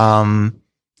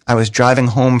driving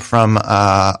home from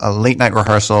a late night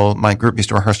rehearsal. My group used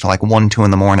to rehearse till like 1, 2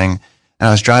 in the morning, and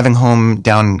I was driving home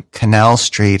down Canal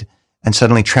Street, and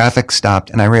suddenly traffic stopped,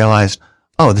 and I realized,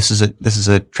 oh, this is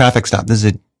a traffic stop. This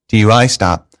is a DUI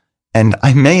stop. And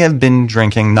I may have been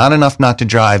drinking, not enough not to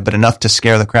drive, but enough to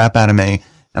scare the crap out of me.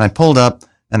 And I pulled up,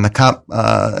 and the cop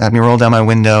had me roll down my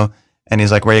window, and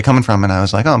he's like, "Where are you coming from?" And I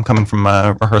was like, "Oh, I'm coming from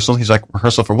rehearsal." He's like,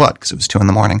 "Rehearsal for what?" Because it was 2 in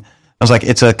the morning. I was like,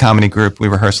 "It's a comedy group. We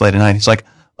rehearse late at night." He's like,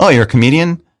 "Oh, you're a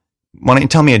comedian? Why don't you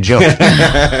tell me a joke?" And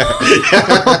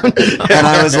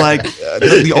I was like,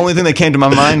 the only thing that came to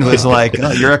my mind was like,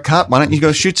 "Oh, you're a cop. Why don't you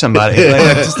go shoot somebody?"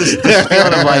 Like, just this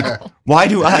feeling of like, why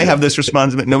do I have this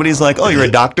responsibility? Nobody's like, "Oh, you're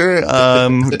a doctor.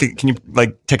 Can you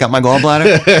like take out my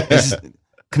gallbladder?"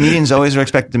 Comedians always are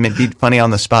expected to be funny on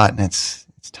the spot, and it's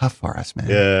tough for us, man.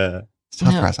 Yeah. It's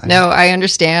tough for us. No, I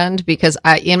understand because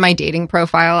in my dating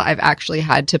profile, I've actually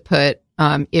had to put,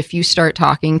 if you start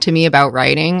talking to me about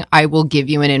writing, I will give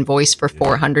you an invoice for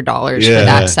 $400 for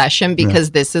that session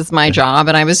because this is my job.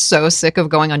 And I was so sick of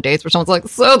going on dates where someone's like,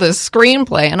 "So this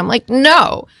screenplay." And I'm like,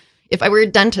 no. If I were a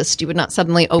dentist, you would not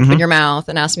suddenly open your mouth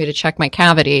and ask me to check my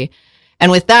cavity.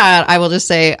 And with that, I will just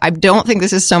say, I don't think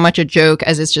this is so much a joke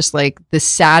as it's just like the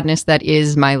sadness that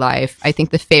is my life. I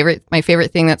think my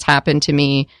favorite thing that's happened to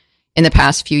me in the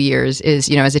past few years is,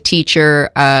 as a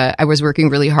teacher, I was working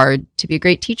really hard to be a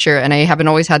great teacher, and I haven't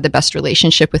always had the best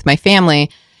relationship with my family.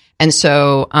 And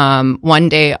so one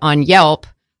day on Yelp,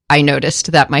 I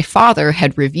noticed that my father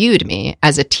had reviewed me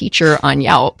as a teacher on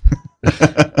Yelp.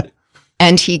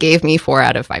 And he gave me 4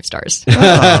 out of 5 stars.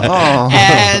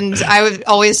 And I would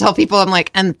always tell people, I'm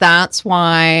like, and that's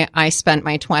why I spent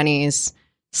my 20s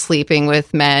sleeping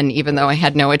with men, even though I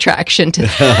had no attraction to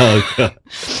them. Oh, God.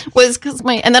 Was because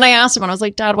and then I asked him, and I was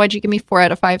like, "Dad, why'd you give me 4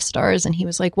 out of 5 stars?" And he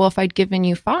was like, "Well, if I'd given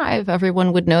you 5,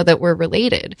 everyone would know that we're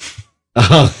related."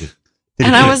 Oh.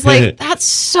 And I was like, "That's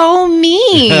so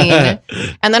mean."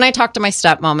 And then I talked to my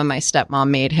stepmom, and my stepmom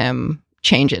made him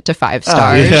change it to 5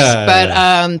 stars.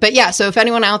 But yeah, so if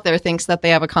anyone out there thinks that they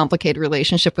have a complicated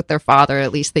relationship with their father,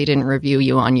 at least they didn't review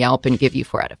you on Yelp and give you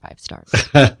 4 out of 5 stars.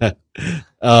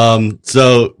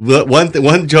 So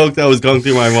one joke that was going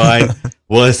through my mind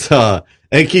was, and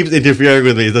it keeps interfering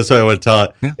with me. That's why I want to tell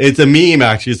it. Yeah. It's a meme,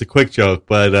 actually. It's a quick joke,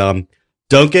 but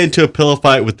don't get into a pillow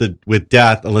fight with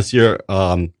death unless you're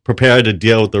prepared to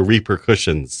deal with the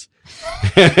repercussions.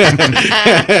 Yay,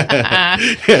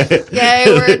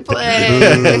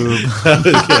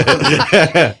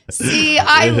 wordplay. See,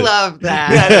 I love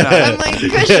that. I'm like,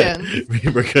 cushion.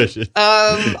 Repercussions.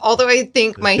 Although I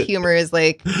think my humor is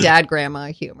like dad grandma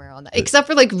humor on that, except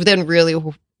for like then really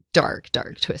dark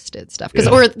twisted stuff.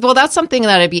 Well, that's something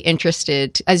that I'd be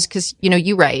interested as because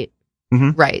you write,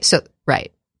 right? So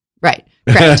right, correct.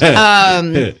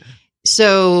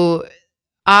 So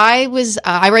I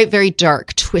write very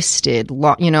dark, twisted,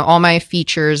 all my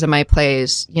features and my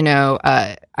plays,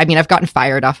 I've gotten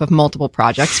fired off of multiple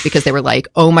projects because they were like,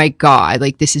 "Oh my God,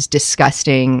 like this is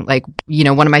disgusting." Like,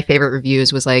 one of my favorite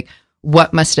reviews was like,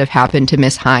 "What must have happened to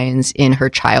Miss Hines in her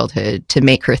childhood to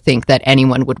make her think that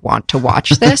anyone would want to watch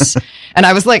this?" And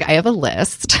I was like, I have a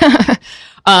list.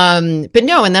 But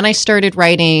no, and then I started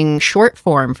writing short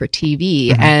form for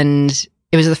TV, and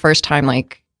it was the first time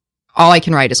like, all I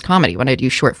can write is comedy when I do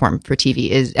short form for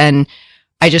TV and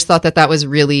I just thought that was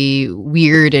really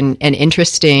weird and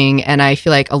interesting. And I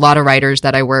feel like a lot of writers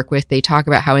that I work with, they talk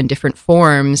about how in different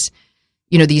forms,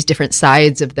 these different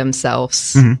sides of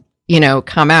themselves,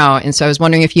 come out. And so I was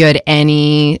wondering if you had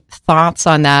any thoughts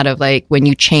on that of like, when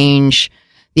you change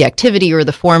the activity or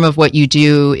the form of what you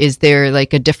do, is there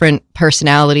like a different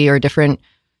personality or a different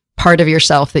part of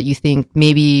yourself that you think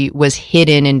maybe was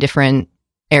hidden in different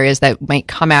areas that might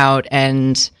come out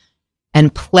and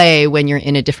play when you're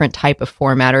in a different type of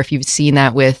format, or if you've seen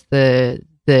that with the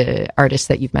artists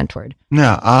that you've mentored?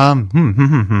 Yeah.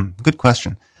 Good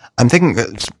question. I'm thinking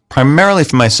primarily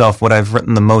for myself, what I've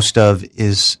written the most of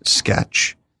is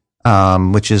sketch,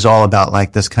 which is all about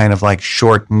like this kind of like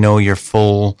short, know your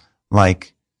full,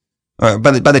 like, by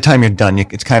the time you're done,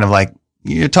 it's kind of like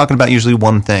you're talking about usually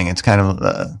one thing. It's kind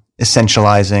of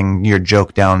essentializing your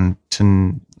joke down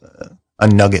to a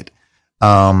nugget.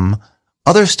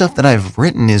 Other stuff that I've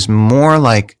written is more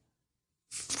like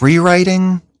free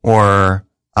writing, or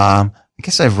I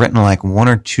guess I've written like one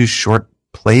or two short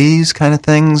plays kind of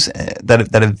things that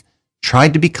have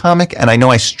tried to be comic. And I know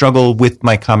I struggle with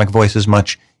my comic voice as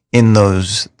much in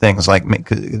those things, like,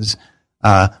 because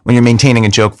when you're maintaining a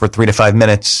joke for 3 to 5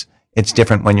 minutes, it's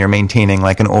different when you're maintaining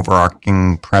like an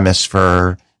overarching premise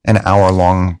for an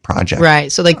hour-long project. Right.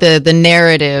 So like the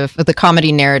narrative, the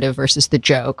comedy narrative versus the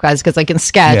joke. Because like in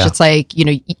sketch, it's like,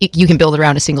 you can build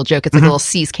around a single joke. It's like a little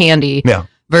C's candy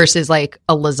versus like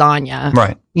a lasagna.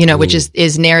 Right. Which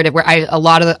is narrative, where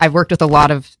I've worked with a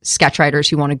lot of sketch writers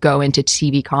who want to go into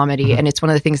TV comedy. And it's one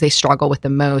of the things they struggle with the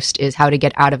most is how to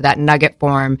get out of that nugget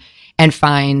form and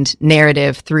find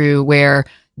narrative through where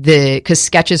because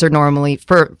sketches are normally,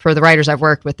 for the writers I've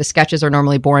worked with, the sketches are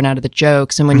normally born out of the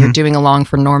jokes. And when you're doing a long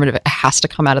form normative, it has to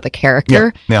come out of the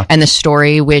character and the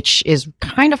story, which is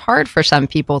kind of hard for some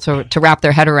people to wrap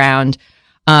their head around.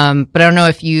 But I don't know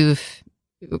if you've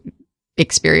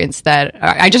experienced that.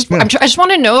 I just want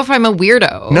to know if I'm a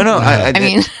weirdo. No. I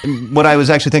mean, what I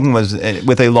was actually thinking was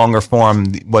with a longer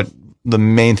form, what the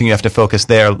main thing you have to focus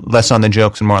there, less on the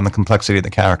jokes and more on the complexity of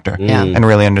the character, and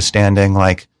really understanding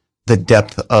like the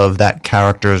depth of that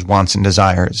character's wants and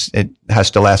desires. It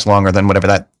has to last longer than whatever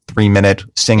that 3-minute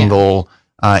single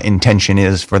intention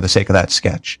is for the sake of that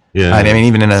sketch. Yeah. I mean,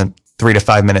 even in a 3 to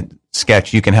 5 minute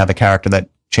sketch, you can have a character that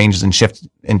changes and shifts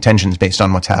intentions based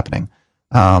on what's happening.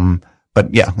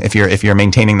 But yeah, if you're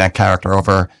maintaining that character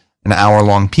over an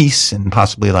hour-long piece, and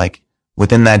possibly like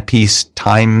within that piece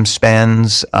time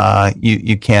spans,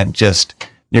 you can't just,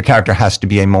 your character has to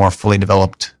be a more fully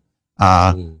developed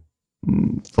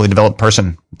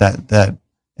person that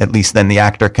at least then the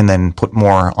actor can then put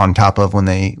more on top of when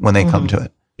they come to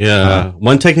it. Yeah.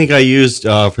 One technique I used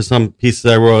for some pieces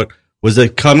I wrote was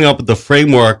that coming up with the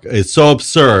framework is so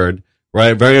absurd,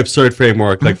 right? Very absurd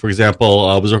framework. Like, for example,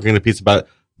 I was working on a piece about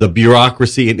the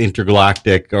bureaucracy in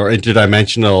intergalactic or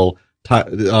interdimensional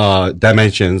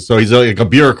dimensions. So he's like a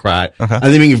bureaucrat, and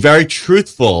then being very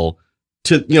truthful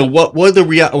to, what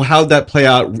how that play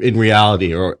out in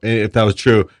reality, or if that was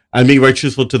true, and being very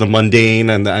truthful to the mundane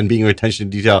and being attention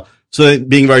to detail. So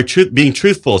being being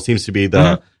truthful seems to be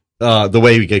the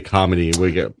way we get comedy,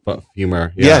 we get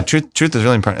humor. Yeah, truth is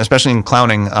really important, especially in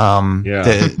clowning.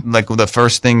 The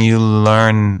first thing you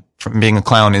learn from being a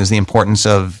clown is the importance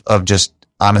of just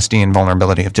honesty and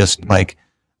vulnerability, of just like,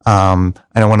 I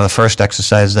know one of the first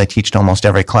exercises I teach to almost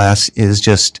every class is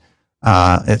just,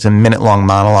 it's a 1-minute-long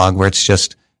monologue where it's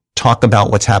just talk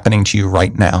about what's happening to you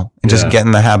right now, and just get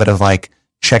in the habit of like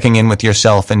checking in with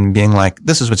yourself and being like,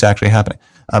 this is what's actually happening.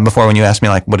 Before, when you asked me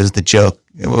like, what is the joke?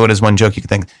 What is one joke you could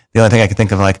think? The only thing I could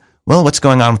think of, like, well, what's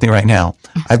going on with me right now?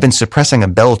 I've been suppressing a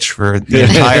belch for the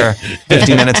entire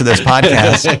 50 minutes of this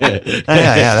podcast.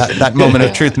 That moment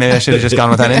of truth. Maybe I should have just gone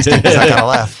with that instinct because I got to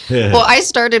laugh. Well, I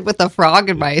started with a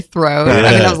frog in my throat.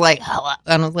 I was like, oh,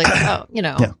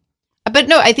 But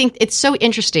no, I think it's so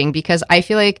interesting because I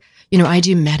feel like, I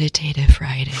do meditative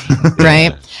writing,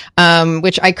 right?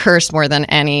 Which I curse more than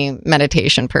any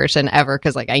meditation person ever,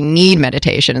 because like I need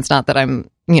meditation. It's not that I'm,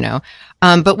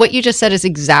 but what you just said is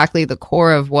exactly the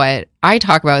core of what I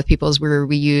talk about with people, is where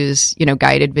we use,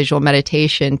 guided visual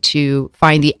meditation to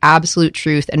find the absolute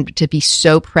truth and to be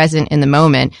so present in the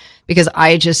moment. Because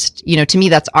I just, to me,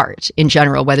 that's art in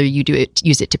general, whether you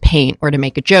use it to paint or to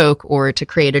make a joke or to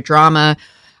create a drama,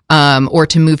 or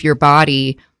to move your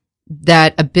body.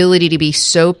 That ability to be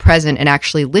so present and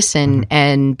actually listen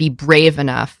and be brave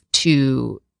enough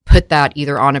to put that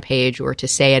either on a page or to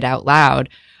say it out loud.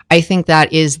 I think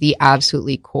that is the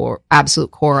absolute core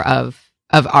of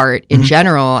art in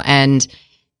general. And,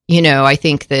 I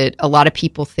think that a lot of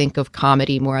people think of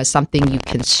comedy more as something you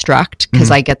construct, because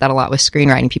I get that a lot with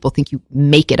screenwriting. People think you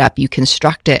make it up, you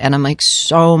construct it. And I'm like,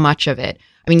 so much of it.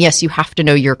 I mean, yes, you have to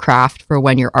know your craft for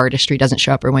when your artistry doesn't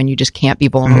show up or when you just can't be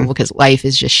vulnerable because life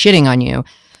is just shitting on you.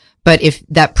 But if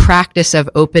that practice of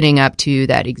opening up to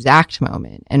that exact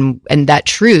moment and that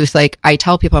truth, like I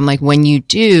tell people, I'm like, when you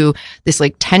do, this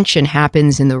like tension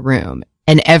happens in the room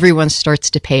and everyone starts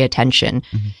to pay attention.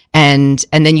 And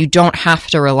then you don't have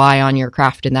to rely on your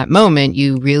craft in that moment.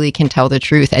 You really can tell the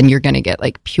truth, and you're going to get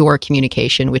like pure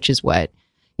communication, which is what,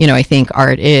 I think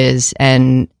art is.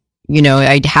 And,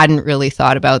 I hadn't really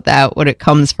thought about that when it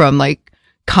comes from like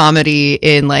comedy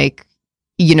in like,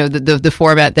 the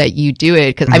format that you do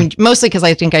it. Cause I'm mostly because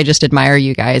I think I just admire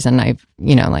you guys, and I've,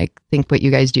 like think what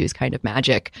you guys do is kind of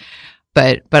magic.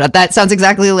 But that sounds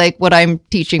exactly like what I'm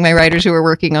teaching my writers who are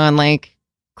working on like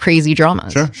crazy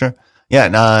dramas. Sure. Yeah,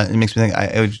 and it makes me think.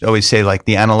 I would always say like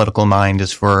the analytical mind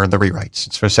is for the rewrites.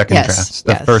 It's for second drafts.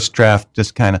 The first draft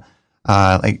just kind of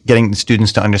like getting the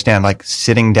students to understand like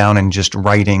sitting down and just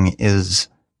writing is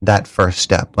that first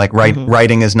step. Like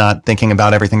writing is not thinking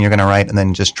about everything you're going to write and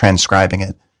then just transcribing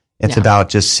it. It's about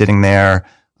just sitting there,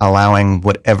 allowing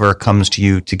whatever comes to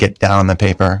you to get down on the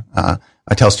paper.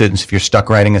 I tell students, if you're stuck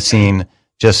writing a scene,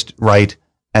 just write,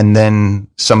 and then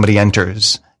somebody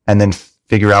enters, and then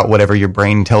figure out whatever your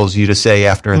brain tells you to say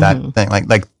after that thing.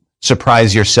 Like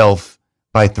surprise yourself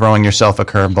by throwing yourself a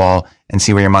curveball and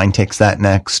see where your mind takes that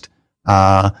next.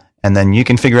 And then you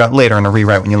can figure out later in a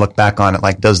rewrite when you look back on it,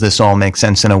 like, does this all make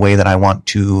sense in a way that I want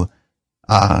to,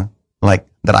 that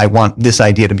I want this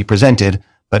idea to be presented?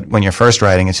 But when you're first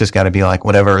writing, it's just got to be like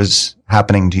whatever is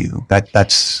happening to you.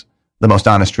 That's the most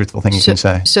honest, truthful thing you can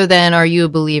say. So then are you a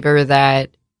believer that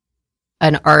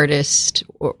an artist,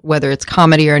 or whether it's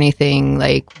comedy or anything,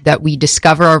 like that we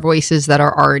discover our voices that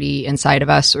are already inside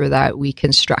of us, or that we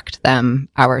construct them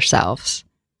ourselves?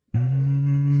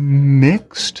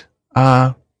 Mixed.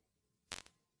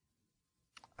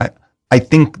 I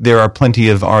think there are plenty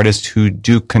of artists who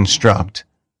do construct.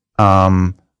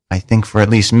 I think for at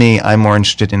least me, I'm more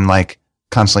interested in like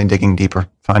constantly digging deeper,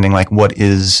 finding like what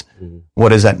is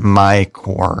at my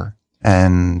core.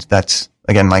 And that's,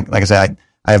 again, like I said,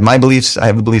 I have my beliefs. I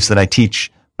have the beliefs that I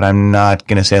teach, but I'm not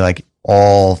going to say like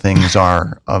all things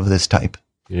are of this type.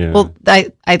 Yeah. Well,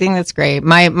 I think that's great.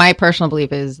 My personal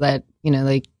belief is that,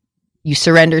 like you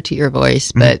surrender to your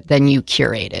voice, but then you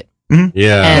curate it.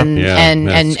 Yeah.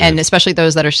 And especially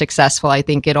those that are successful, I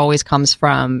think it always comes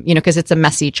from, because it's a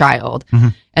messy child.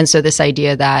 And so this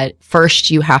idea that first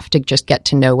you have to just get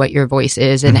to know what your voice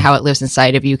is and how it lives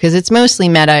inside of you, because it's mostly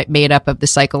made up of the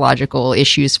psychological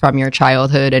issues from your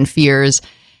childhood and fears,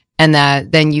 and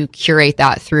that then you curate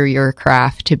that through your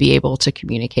craft to be able to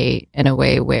communicate in a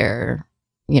way where,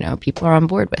 people are on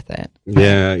board with it.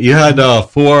 Yeah. You had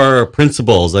 4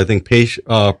 principles, I think,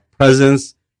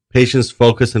 presence, patience,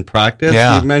 focus, and practice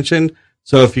you mentioned.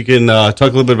 So if you can talk a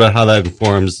little bit about how that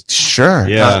informs. Sure.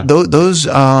 Yeah. Those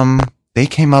they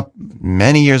came up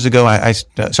many years ago. I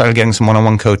started getting some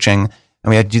one-on-one coaching, and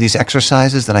we had to do these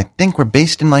exercises that I think were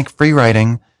based in like free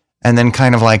writing, and then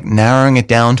kind of like narrowing it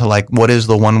down to like, what is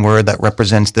the one word that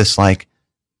represents this, like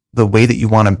the way that you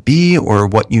want to be or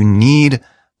what you need.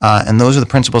 And those are the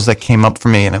principles that came up for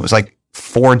me. And it was like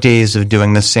 4 days of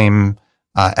doing the same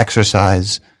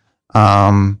exercise.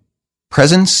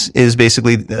 Presence is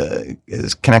basically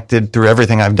is connected through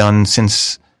everything I've done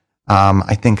since.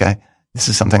 This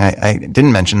is something I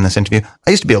didn't mention in this interview.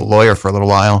 I used to be a lawyer for a little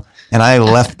while, and I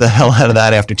left the hell out of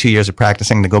that after 2 years of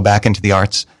practicing to go back into the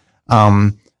arts.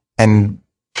 And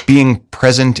being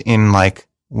present in like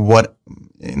what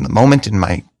in the moment, in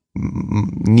my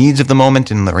needs of the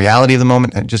moment, in the reality of the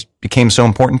moment, it just became so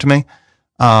important to me.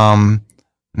 Now I'm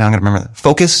going to remember that.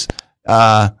 Focus,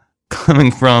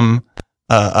 coming from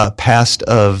a past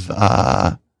of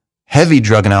heavy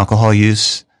drug and alcohol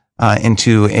use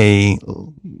into a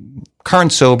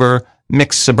current sober,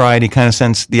 mixed sobriety kind of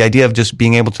sense. The idea of just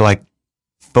being able to like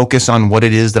focus on what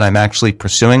it is that I'm actually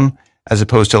pursuing, as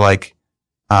opposed to like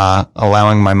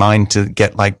allowing my mind to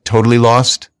get like totally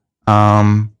lost.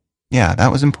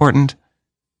 That was important.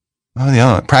 Oh, the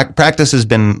other practice has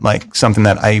been like something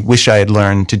that I wish I had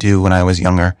learned to do when I was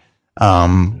younger.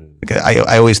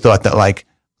 I always thought that like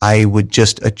I would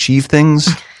just achieve things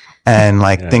and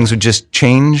like things would just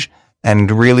change,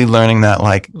 and really learning that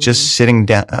like just sitting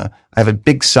down. I have a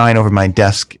big sign over my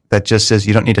desk that just says,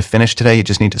 you don't need to finish today. You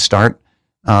just need to start.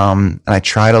 And I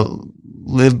try to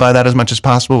live by that as much as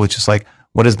possible, which is like,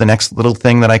 what is the next little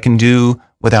thing that I can do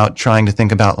without trying to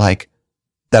think about like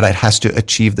that it has to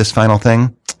achieve this final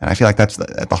thing. And I feel like that's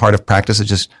at the heart of practice, is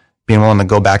just being willing to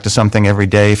go back to something every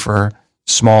day for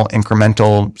small,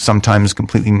 incremental, sometimes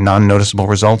completely non-noticeable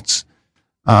results.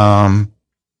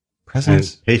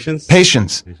 Presence. And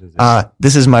patience.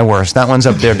 This is my worst. That one's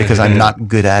up there because I'm not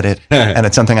good at it, and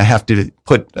it's something I have to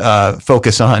put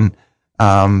focus on.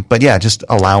 But yeah, just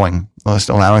allowing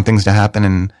things to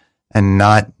happen and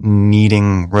not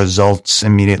needing results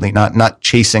immediately, not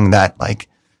chasing that like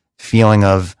feeling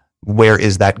of where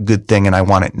is that good thing and I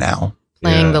want it now.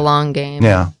 playing Yeah. the long game.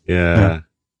 Yeah. Yeah.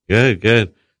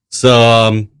 Good.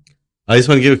 So I just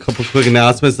want to give a couple quick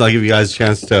announcements, and I'll give you guys a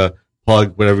chance to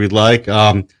plug whatever you'd like.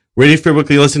 Ready for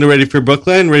Brooklyn, you listen to Ready for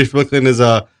Brooklyn. Ready for Brooklyn is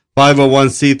a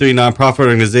 501c3 nonprofit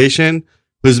organization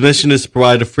whose mission is to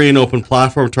provide a free and open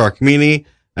platform to our community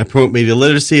and promote media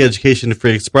literacy, education, and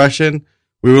free expression.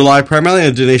 We rely primarily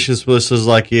on donations from listeners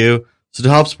like you. So to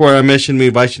help support our mission, we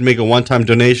invite you to make a one-time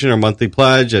donation or monthly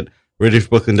pledge at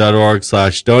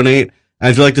readyforbrooklyn.org/donate. And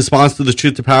if you'd like to sponsor the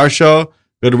Truth to Power show,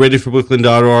 go to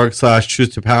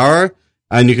readyforbrooklyn.org/truth to power,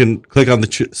 and you can click on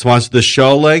the sponsor the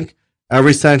show link.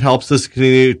 Every cent helps us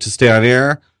continue to stay on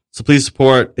air. So please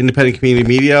support independent community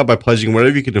media by pledging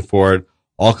whatever you can afford.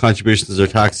 All contributions are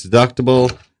tax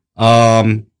deductible.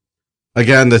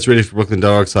 Again, that's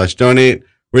readyforbrooklyn.org/donate.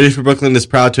 Ready for Brooklyn is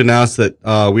proud to announce that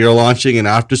we are launching an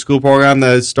after-school program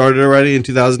that has started already in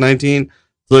 2019,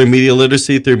 learning media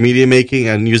literacy through media making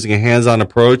and using a hands-on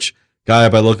approach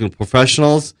guided by local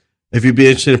professionals. If you'd be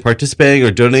interested in participating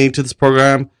or donating to this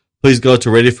program, please go to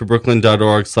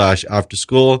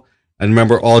readyforbrooklyn.org/afterschool. And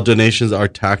remember, all donations are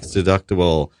tax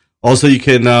deductible. Also, you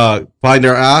can find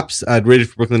our apps at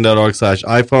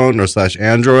readyforbrooklyn.org/iPhone or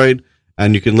 /Android,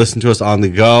 and you can listen to us on the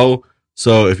go.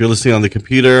 So if you're listening on the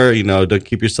computer, don't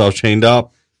keep yourself chained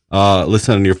up.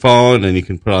 Listen on your phone, and you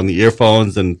can put on the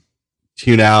earphones and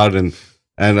tune out and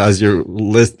as you're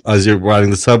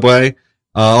riding the subway.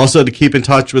 Also, to keep in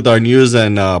touch with our news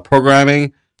and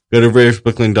programming, go to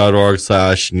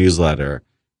readyforbrooklyn.org/newsletter.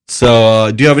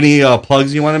 So, do you have any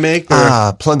plugs you want to make?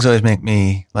 Or? Plugs always make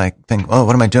me think, oh,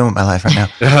 what am I doing with my life right now?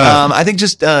 I think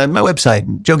just my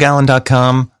website,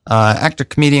 joegallen.com, actor,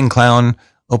 comedian, clown,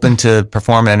 open to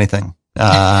perform at anything.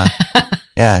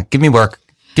 Yeah, give me work.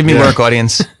 Give me work,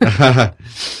 audience.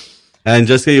 And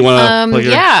Jessica, you want to plug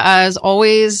your... Yeah, as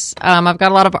always, I've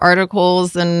got a lot of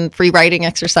articles and free writing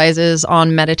exercises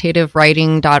on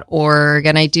meditativewriting.org.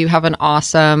 And I have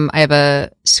I have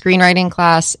a screenwriting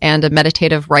class and a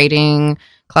meditative writing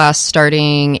class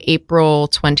starting April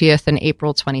 20th and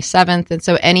April 27th. And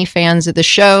so any fans of the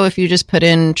show, if you just put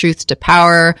in Truth to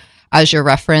Power as your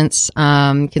reference,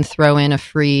 can throw in a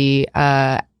free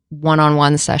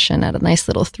one-on-one session at a nice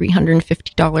little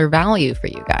 $350 value for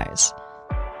you guys.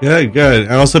 Yeah, good.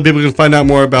 And also people can find out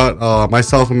more about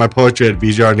myself and my poetry at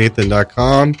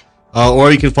vgrnathan.com.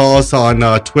 Or you can follow us on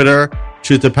Twitter,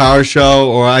 Truth to Power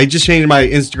Show, or I just changed my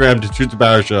Instagram to Truth to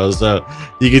Power Show. So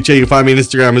you can find me on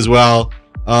Instagram as well.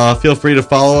 Feel free to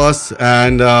follow us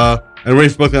and Ready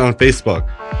for Brooklyn on Facebook.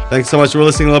 Thanks so much. We're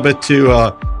listening a little bit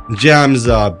to Gems,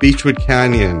 Beechwood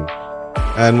Canyon.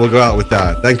 And we'll go out with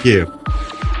that. Thank you.